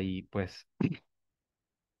 o sea, y pues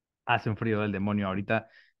hace un frío del demonio. Ahorita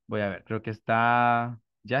voy a ver, creo que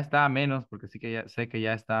ya está a menos, porque sí que ya sé que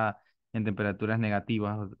ya está en temperaturas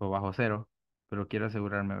negativas o bajo cero, pero quiero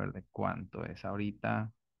asegurarme a ver de cuánto es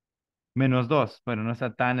ahorita. -2, bueno, no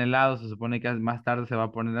está tan helado, se supone que más tarde se va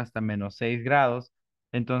a poner hasta -6 grados.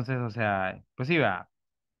 Entonces, o sea, pues sí, va.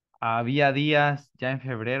 Había días ya en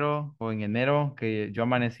febrero o en enero que yo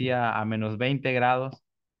amanecía a -20 grados.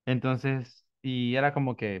 Entonces, y era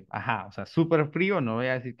como que, ajá, o sea, súper frío, no voy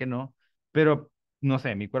a decir que no, pero no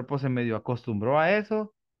sé, mi cuerpo se medio acostumbró a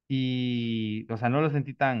eso y, o sea, no lo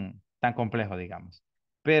sentí tan complejo, digamos.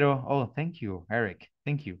 Pero, oh, thank you, Eric,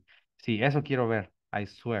 thank you. Sí, eso quiero ver, I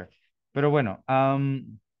swear. Pero bueno,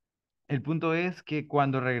 el punto es que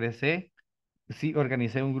cuando regresé, sí,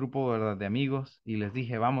 organicé un grupo, ¿verdad?, de amigos y les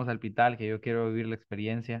dije, vamos al Pital, que yo quiero vivir la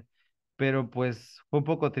experiencia. Pero pues fue un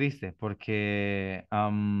poco triste porque,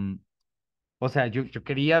 o sea, yo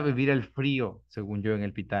quería vivir el frío, según yo, en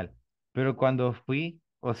el Pital. Pero cuando fui,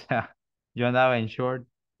 o sea, yo andaba en short,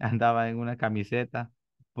 andaba en una camiseta,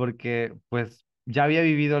 porque pues ya había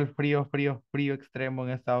vivido el frío, frío, frío extremo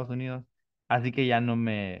en Estados Unidos. Así que ya no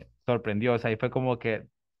me sorprendió. O sea, y fue como que,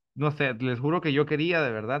 no sé, les juro que yo quería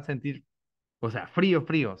de verdad sentir, o sea, frío,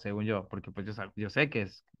 frío, según yo, porque pues yo sé que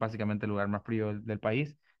es básicamente el lugar más frío del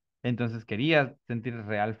país, entonces quería sentir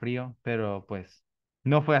real frío, pero pues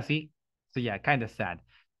no fue así. So yeah, kind of sad.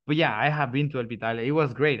 But yeah, I have been to El Pital. It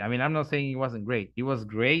was great. I mean, I'm not saying it wasn't great. It was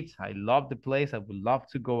great. I love the place. I would love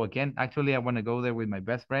to go again. Actually, I want to go there with my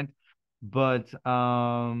best friend. But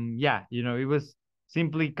yeah, it was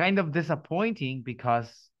simply kind of disappointing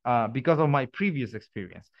because of my previous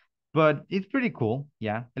experience. But it's pretty cool.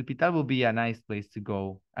 Yeah. El Pital will be a nice place to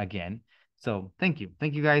go again. So thank you.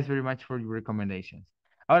 Thank you guys very much for your recommendations.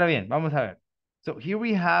 Ahora bien, vamos a ver. So here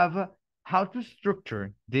we have how to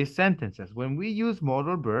structure these sentences. When we use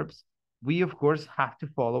modal verbs, we of course have to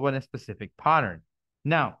follow a specific pattern.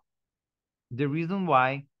 Now, the reason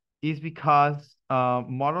why is because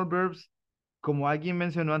modal verbs, como alguien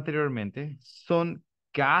mencionó anteriormente, son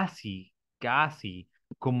casi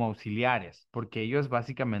como auxiliares, porque ellos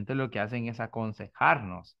básicamente lo que hacen es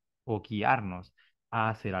aconsejarnos o guiarnos a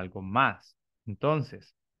hacer algo más.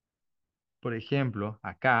 Entonces, por ejemplo,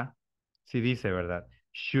 acá, si dice, ¿verdad?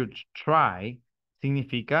 Should try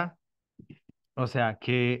significa, o sea,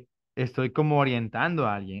 que estoy como orientando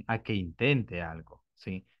a alguien a que intente algo,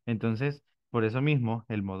 ¿sí? Entonces, por eso mismo,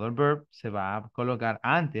 el modal verb se va a colocar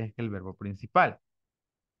antes que el verbo principal.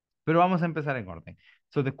 Pero vamos a empezar en orden.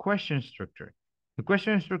 So the question structure. The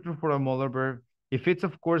question structure for a modal verb, if it's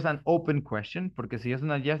of course an open question, porque si es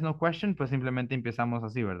una yes no question, pues simplemente empezamos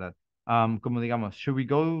así, ¿verdad? Como digamos, should we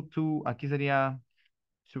go to, aquí sería,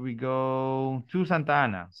 should we go to Santa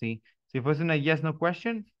Ana? ¿Sí? Si fuese una yes no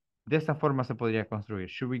question, de esta forma se podría construir.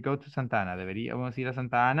 Should we go to Santa Ana? Deberíamos ir a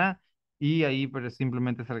Santa Ana y ahí pues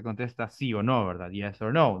simplemente se le contesta sí o no, ¿verdad? Yes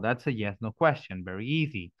or no. That's a yes no question. Very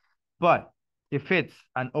easy. But if it's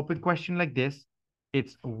an open question like this,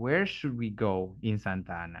 it's where should we go in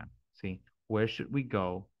Santa Ana? ¿Sí? Where should we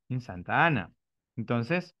go in Santa Ana?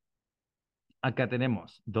 Entonces, acá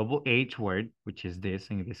tenemos double H word, which is this.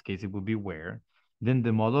 In this case, it would be where. Then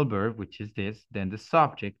the modal verb, which is this. Then the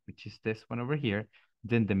subject, which is this one over here.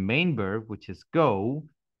 Then the main verb, which is go.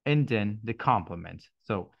 And then the complement.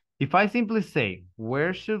 So if I simply say,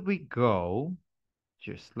 where should we go?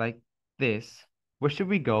 Just like this. Where should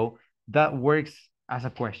we go? That works as a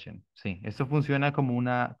question. Sí, eso funciona como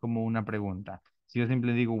una pregunta. Si yo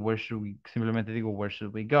simplemente digo, where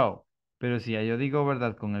should we go? Pero si yo digo,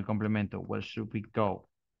 ¿verdad? Con el complemento, where should we go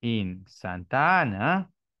in Santa Ana?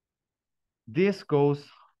 This goes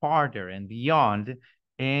farther and beyond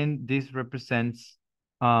and this represents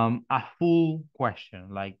a full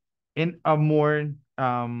question, like in a more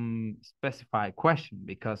specified question,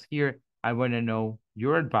 because here I want to know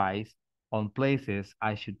your advice on places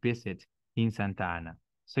I should visit in Santa Ana.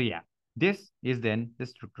 So yeah, this is then the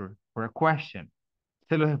structure for a question.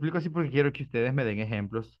 Se los explico así porque quiero que ustedes me den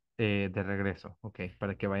ejemplos de regreso, ¿ok?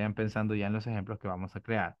 Para que vayan pensando ya en los ejemplos que vamos a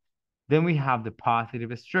crear. Then we have the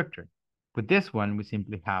positive structure. With this one, we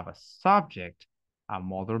simply have a subject, a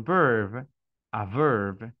modal verb, a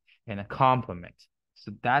verb, and a complement.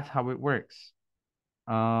 So that's how it works.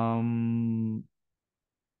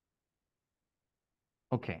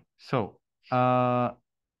 Okay, so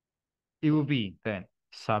it will be then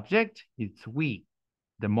subject is we.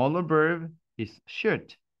 The modal verb is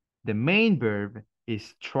should. The main verb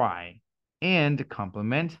is try. And the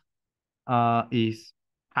complement is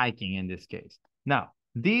hiking in this case. Now,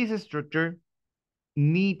 this structure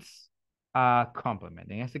needs a complement.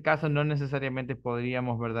 En este caso no necesariamente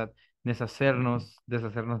podríamos, ¿verdad? Deshacernos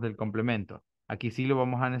del complemento. Aquí sí lo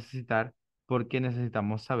vamos a necesitar porque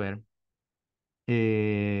necesitamos saber,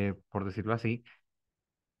 por decirlo así,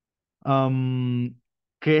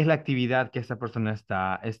 qué es la actividad que esta persona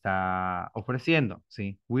está ofreciendo,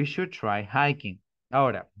 ¿sí? We should try hiking.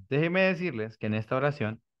 Ahora, déjenme decirles que en esta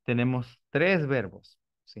oración tenemos tres verbos,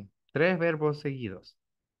 ¿sí? Tres verbos seguidos.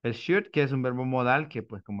 El should, que es un verbo modal, que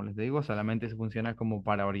pues como les digo, solamente se funciona como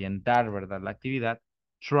para orientar, ¿verdad? La actividad.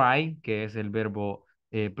 Try, que es el verbo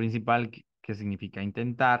principal que significa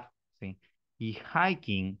intentar, ¿sí? Y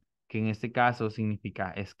hiking, que en este caso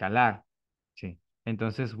significa escalar, ¿sí?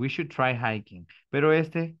 Entonces, we should try hiking. Pero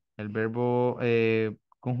el verbo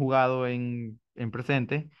conjugado en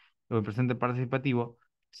presente o en presente participativo,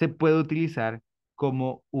 se puede utilizar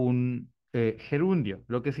como un gerundio,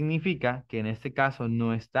 lo que significa que en este caso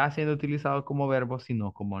no está siendo utilizado como verbo,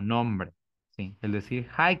 sino como nombre. ¿Sí? El decir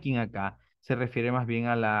hiking acá se refiere más bien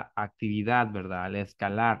a la actividad, ¿verdad? Al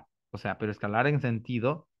escalar. O sea, pero escalar en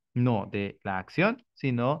sentido no de la acción,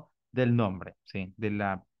 sino del nombre, ¿sí? De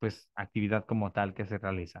la, pues, actividad como tal que se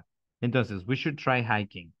realiza. Entonces, we should try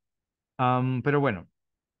hiking. Pero bueno,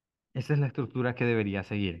 esa es la estructura que debería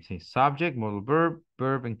seguir, ¿sí? Subject, modal verb,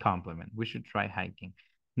 verb, and complement. We should try hiking.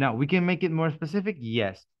 Now, we can make it more specific.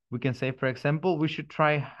 Yes. We can say, for example, we should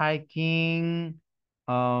try hiking,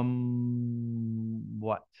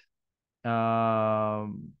 what?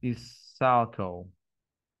 Isalco.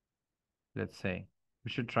 Let's say.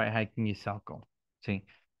 We should try hiking Isalco. Sí.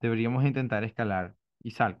 Deberíamos intentar escalar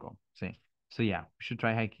Isalco. Sí. So yeah, we should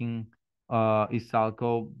try hiking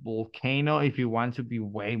Isalco volcano. If you want to be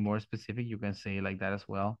way more specific, you can say it like that as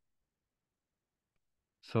well.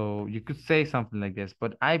 So you could say something like this,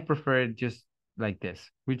 but I prefer it just like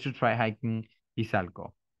this. We should try hiking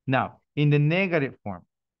Isalco. Now, in the negative form,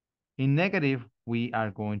 in negative, we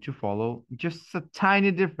are going to follow just a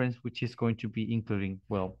tiny difference, which is going to be including,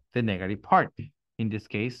 well, the negative part. In this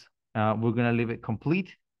case, we're going to leave it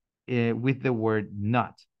complete with the word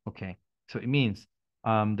not. Okay. So it means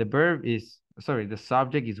the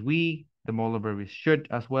subject is we, the modal verb is should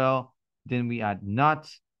as well. Then we add not.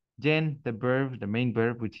 Then the verb, the main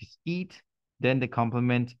verb, which is eat. Then the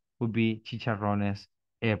complement would be chicharrones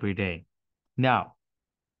every day. Now,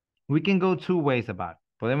 we can go two ways about it.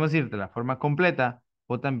 Podemos ir de la forma completa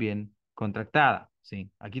o también contractada,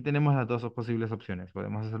 ¿sí? Aquí tenemos las dos posibles opciones.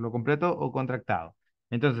 Podemos hacerlo completo o contractado.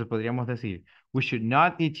 Entonces podríamos decir, we should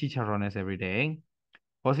not eat chicharrones every day.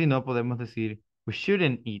 O si no, podemos decir, we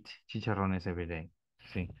shouldn't eat chicharrones every day.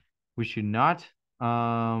 ¿Sí? We should not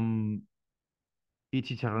eat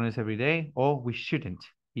chicharrones every day o we shouldn't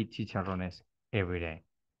eat chicharrones every day.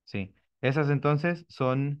 ¿Sí? Esas entonces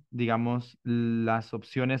son, digamos, las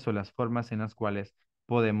opciones o las formas en las cuales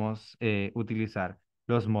podemos utilizar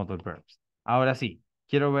los modal verbs. Ahora sí,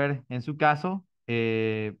 quiero ver en su caso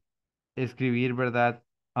escribir, ¿verdad?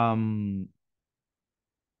 Un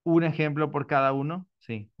ejemplo por cada uno.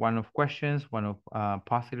 Sí, one of questions, one of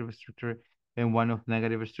positive structure, and one of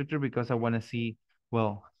negative structure, because I want to see,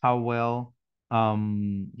 well, how well, how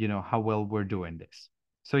well we're doing this.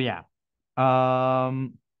 So yeah,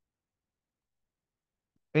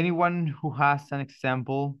 anyone who has an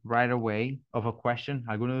example right away of a question,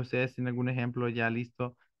 ¿alguno de ustedes tiene algún ejemplo ya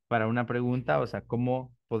listo para una pregunta? O sea,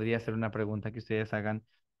 ¿cómo podría ser una pregunta que ustedes hagan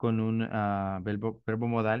con un verbo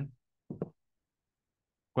modal?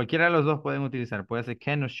 Cualquiera de los dos pueden utilizar, puede ser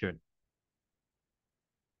can o should.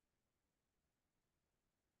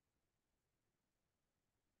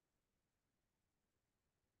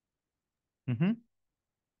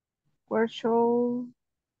 Where should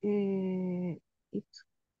it's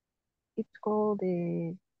called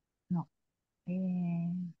the no.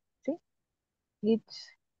 Sí. It's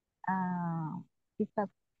it's a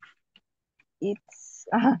it's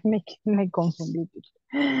me confundí.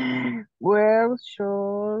 Where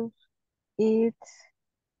should it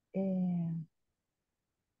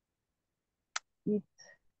it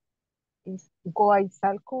is go a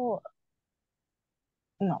Izalco?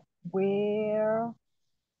 No. Where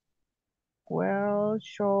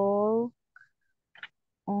should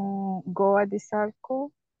go a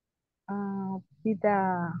Izalco with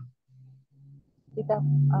a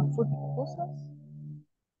food process?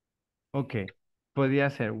 Okay.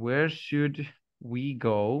 Podría ser, where should we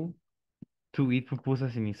go to eat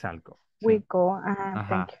pupusas in Izalco? We Sí. go. Ajá.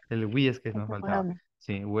 Thank you. El we es que Thank nos you for faltaba. helping.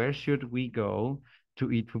 Sí. Where should we go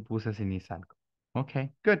to eat pupusas in Izalco?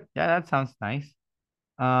 Okay. Good. Yeah, that sounds nice.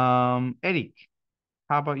 Eric.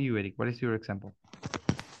 How about you, Eric? What is your example?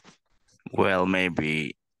 Well,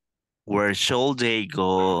 maybe where should they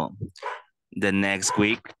go the next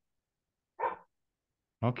week?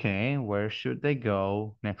 Okay, where should they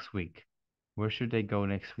go next week? Where should they go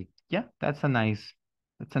next week? Yeah, that's a nice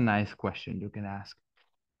question you can ask.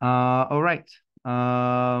 All right.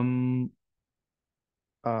 I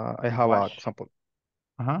have an Watch. example.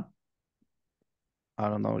 Uh-huh. I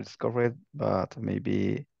don't know if it's correct, but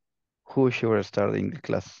maybe who should start in the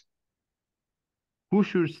class? Who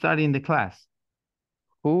should study in the class?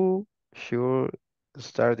 Who should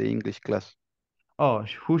start the English class? Oh,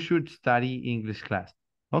 who should study English class?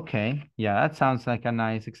 Okay, yeah, that sounds like a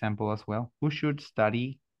nice example as well. Who should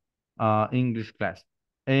study English class?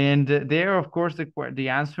 And there, of course, the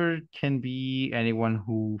answer can be anyone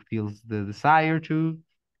who feels the desire to,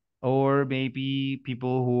 or maybe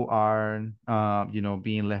people who are,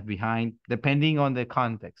 being left behind, depending on the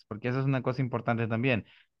context, porque eso es una cosa importante también,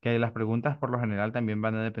 que las preguntas por lo general también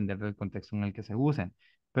van a depender del contexto en el que se usen.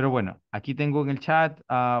 Pero bueno, aquí tengo en el chat,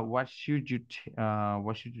 what should you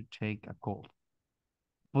take a cold?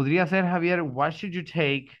 Podría ser, Javier, what should you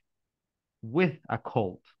take with a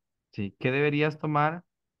cold? ¿Sí? ¿Qué deberías tomar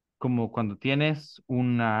como cuando tienes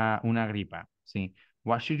una gripa? ¿Sí?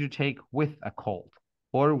 What should you take with a cold?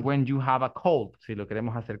 Or when you have a cold, si lo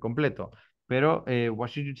queremos hacer completo. Pero what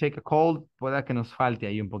should you take a cold? Pueda que nos falte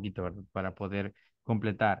ahí un poquito, ¿verdad? Para poder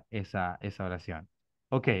completar esa oración.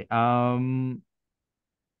 Okay,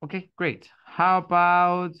 okay, great. How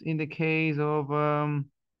about in the case of,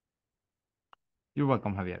 you're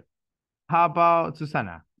welcome, Javier. How about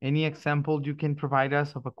Susana? Any example you can provide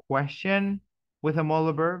us of a question with a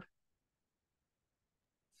modal verb?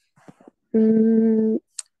 Mm,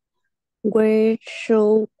 where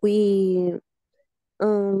should we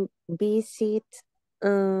visit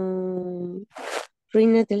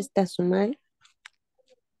ruinas del Tazumal?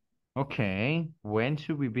 Okay. When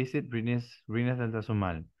should we visit Ruinas del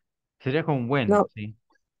Tazumal? Sería con when, No, ¿sí?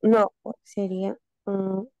 no, sería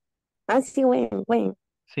sí, when.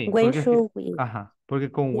 Sí, When porque es que, should we ajá, porque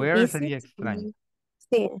con where visit? sería extraño. Sí,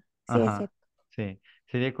 sí, es Ajá, cierto. sí.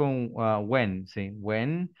 Sería con when, sí.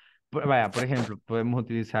 When, vaya, por ejemplo, podemos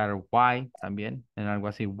utilizar why también, en algo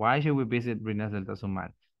así. Why should we visit Ruinas del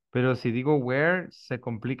Tazumal? Pero si digo where, se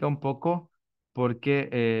complica un poco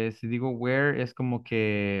porque si digo where es como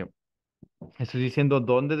que estoy diciendo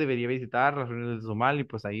dónde debería visitar las Ruinas del Tazumal y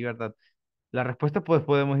pues ahí, ¿verdad? La respuesta, pues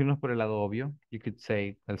podemos irnos por el lado obvio. You could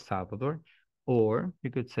say El Salvador, or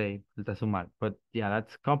you could say el Tazumal. But yeah,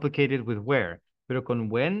 that's complicated with where. Pero con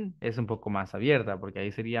when es un poco más abierta, porque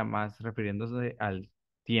ahí sería más refiriéndose al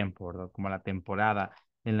tiempo, ¿verdad? Como a la temporada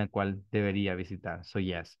en la cual debería visitar. So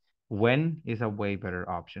yes, when is a way better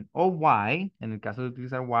option. O why, en el caso de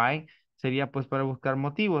utilizar why, sería pues para buscar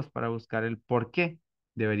motivos, para buscar el por qué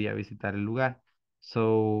debería visitar el lugar.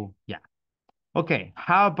 So yeah. Okay,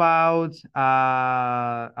 how about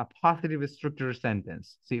a positive structure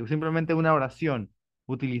sentence? Sí, simplemente una oración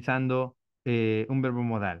utilizando un verbo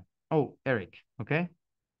modal. Oh, Eric, okay?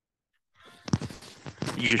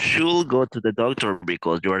 You should go to the doctor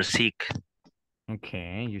because you are sick.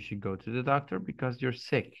 Okay, you should go to the doctor because you're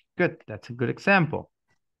sick. Good, that's a good example.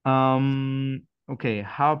 Okay,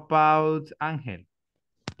 how about Ángel?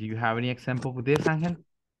 Do you have any example with this, Ángel?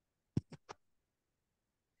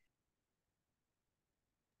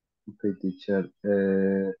 Okay, teacher.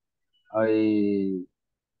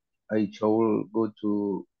 I shall go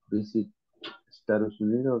to visit Estados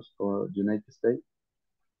Unidos or United States.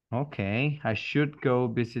 Okay, I should go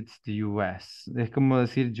visit the US. Es como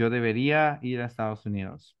decir, yo debería ir a Estados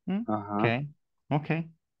Unidos. Uh-huh. Okay, okay,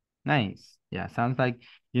 nice. Yeah, sounds like,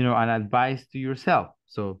 an advice to yourself.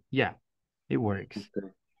 So yeah, it works. Okay.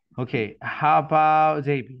 Okay, how about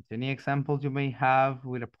David? Any examples you may have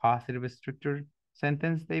with a positive structure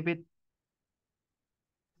sentence, David?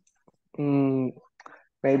 Mm,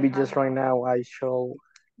 Maybe just right now I shall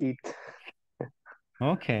eat.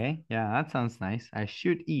 Okay, yeah, that sounds nice. I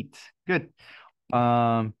should eat. Good.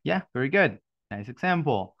 Yeah, very good. Nice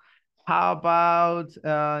example. How about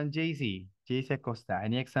JC? JC Acosta.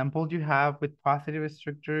 Any examples you have with positive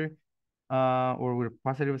structure or with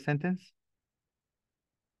positive sentence?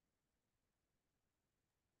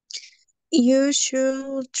 You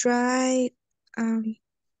should try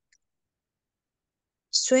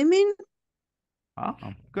swimming. Oh,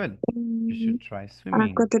 good. You should try At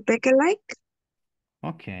swimming. Cotepeque Lake.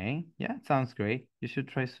 Okay, yeah, sounds great. You should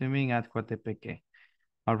try swimming at Coatepeque.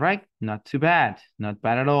 All right, not too bad. Not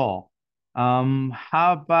bad at all.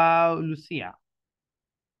 How about Lucia?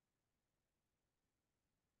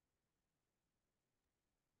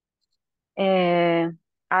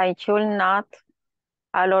 I should not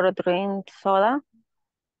a lot of drink soda.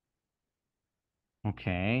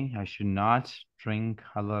 Okay, I should not drink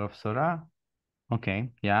a lot of soda. Okay,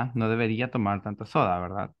 yeah, no debería tomar tanta soda,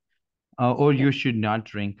 ¿verdad? Or you should not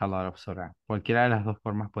drink a lot of soda. Cualquiera de las dos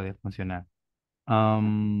formas puede funcionar.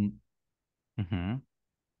 Ujú.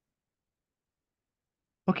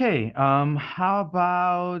 Okay, how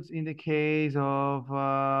about in the case of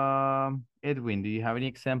Edwin? Do you have any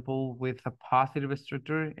example with a positive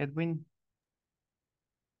structure, Edwin?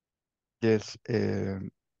 Yes,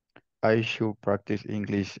 I should practice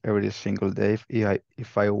English every single day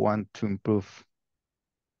if I want to improve.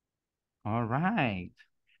 All right.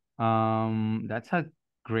 That's a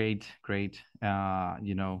great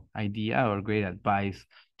idea or great advice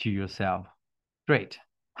to yourself. Great.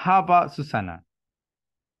 How about Susana?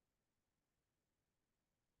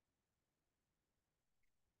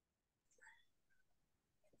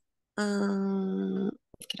 A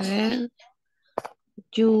ver,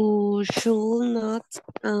 you should not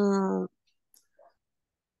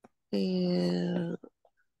eh,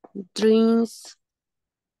 drinks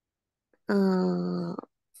uh,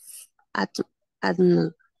 at at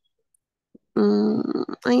no-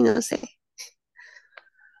 ay no sé.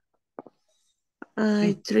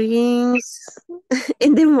 I Sí. drinks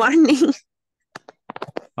in the morning.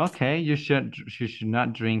 Okay, you should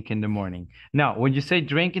not drink in the morning. Now, when you say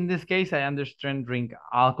drink in this case, I understand drink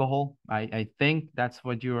alcohol. I think that's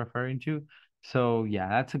what you're referring to. So yeah,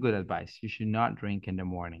 that's a good advice. You should not drink in the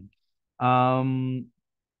morning. Um,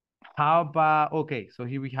 how about okay, so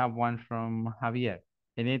here we have one from Javier,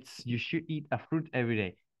 and it's you should eat a fruit every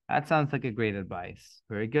day. That sounds like a great advice.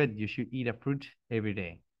 Very good. You should eat a fruit every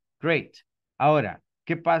day. Great. Ahora,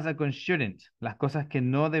 ¿qué pasa con shouldn't? Las cosas que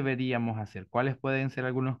no deberíamos hacer. ¿Cuáles pueden ser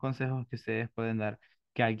algunos consejos que ustedes pueden dar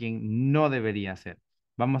que alguien no debería hacer?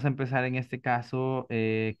 Vamos a empezar en este caso,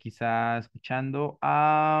 quizás escuchando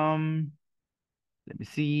a, let me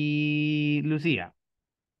see, Lucía.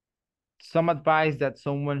 Some advice that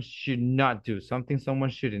someone should not do, something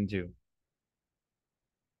someone shouldn't do.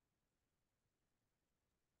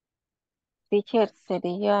 Teacher,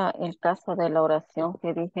 sería el caso de la oración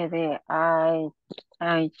que dije de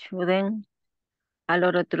I shouldn't a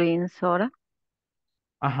lot of drink soda.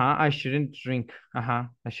 I shouldn't drink. I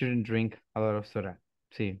shouldn't drink a lot of soda.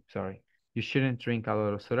 Sí, sorry. You shouldn't drink a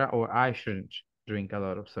lot of soda, or I shouldn't drink a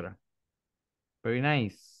lot of soda. Very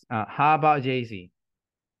nice. How about Jay-Z?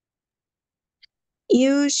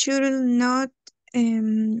 You should not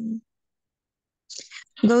go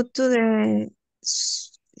to the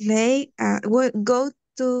lake. Go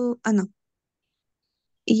to no.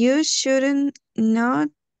 You shouldn't not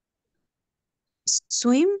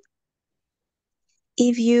swim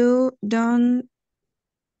if you don't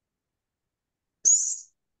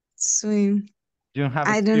swim. You don't have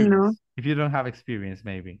I don't know. experience. If you don't have experience,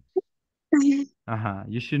 maybe.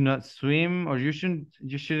 You should not swim, or you shouldn't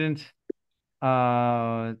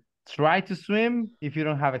try to swim if you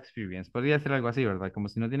don't have experience. Podría ser algo así, ¿verdad? Como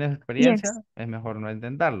si no tienes experiencia, Yes. es mejor no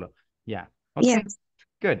intentarlo. Yeah. Okay. Yes.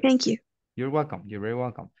 Good. Thank you. You're welcome. You're very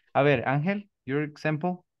welcome. A ver, Ángel, your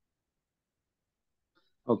example.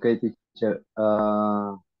 Okay, teacher.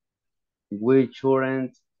 We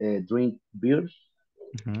shouldn't drink beers.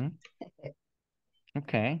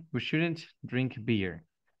 Okay, we shouldn't drink beer.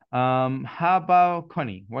 How about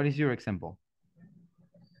Connie? What is your example?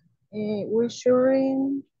 We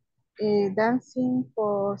shouldn't dancing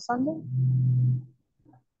for Sunday.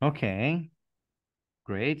 Okay,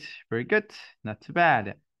 great, very good, not too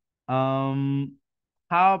bad. How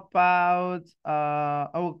about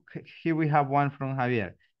here we have one from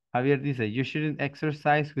Javier. Javier dice, you shouldn't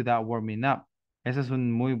exercise without warming up. Ese es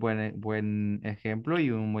un muy buen ejemplo y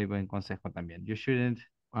un muy buen consejo también. You shouldn't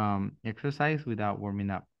exercise without warming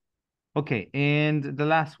up. Okay, and the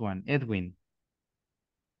last one, Edwin.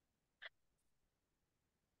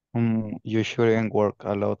 You shouldn't work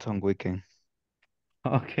a lot on weekend.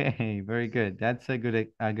 Okay, very good. That's a good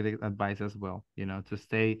advice as well, to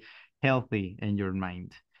stay healthy in your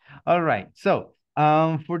mind. All right. So,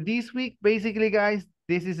 for this week, basically, guys,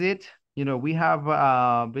 this is it. We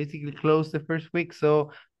have basically closed the first week,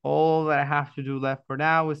 so all that I have to do left for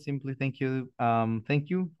now is simply thank you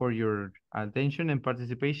for your attention and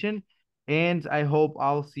participation. And I hope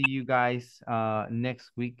I'll see you guys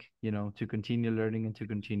next week, to continue learning and to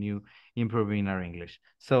continue improving our English.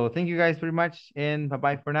 So thank you guys very much and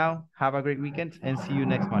bye-bye for now. Have a great weekend and see you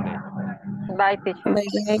next Monday. Bye, teacher. Bye,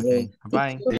 guys. Okay, bye-bye.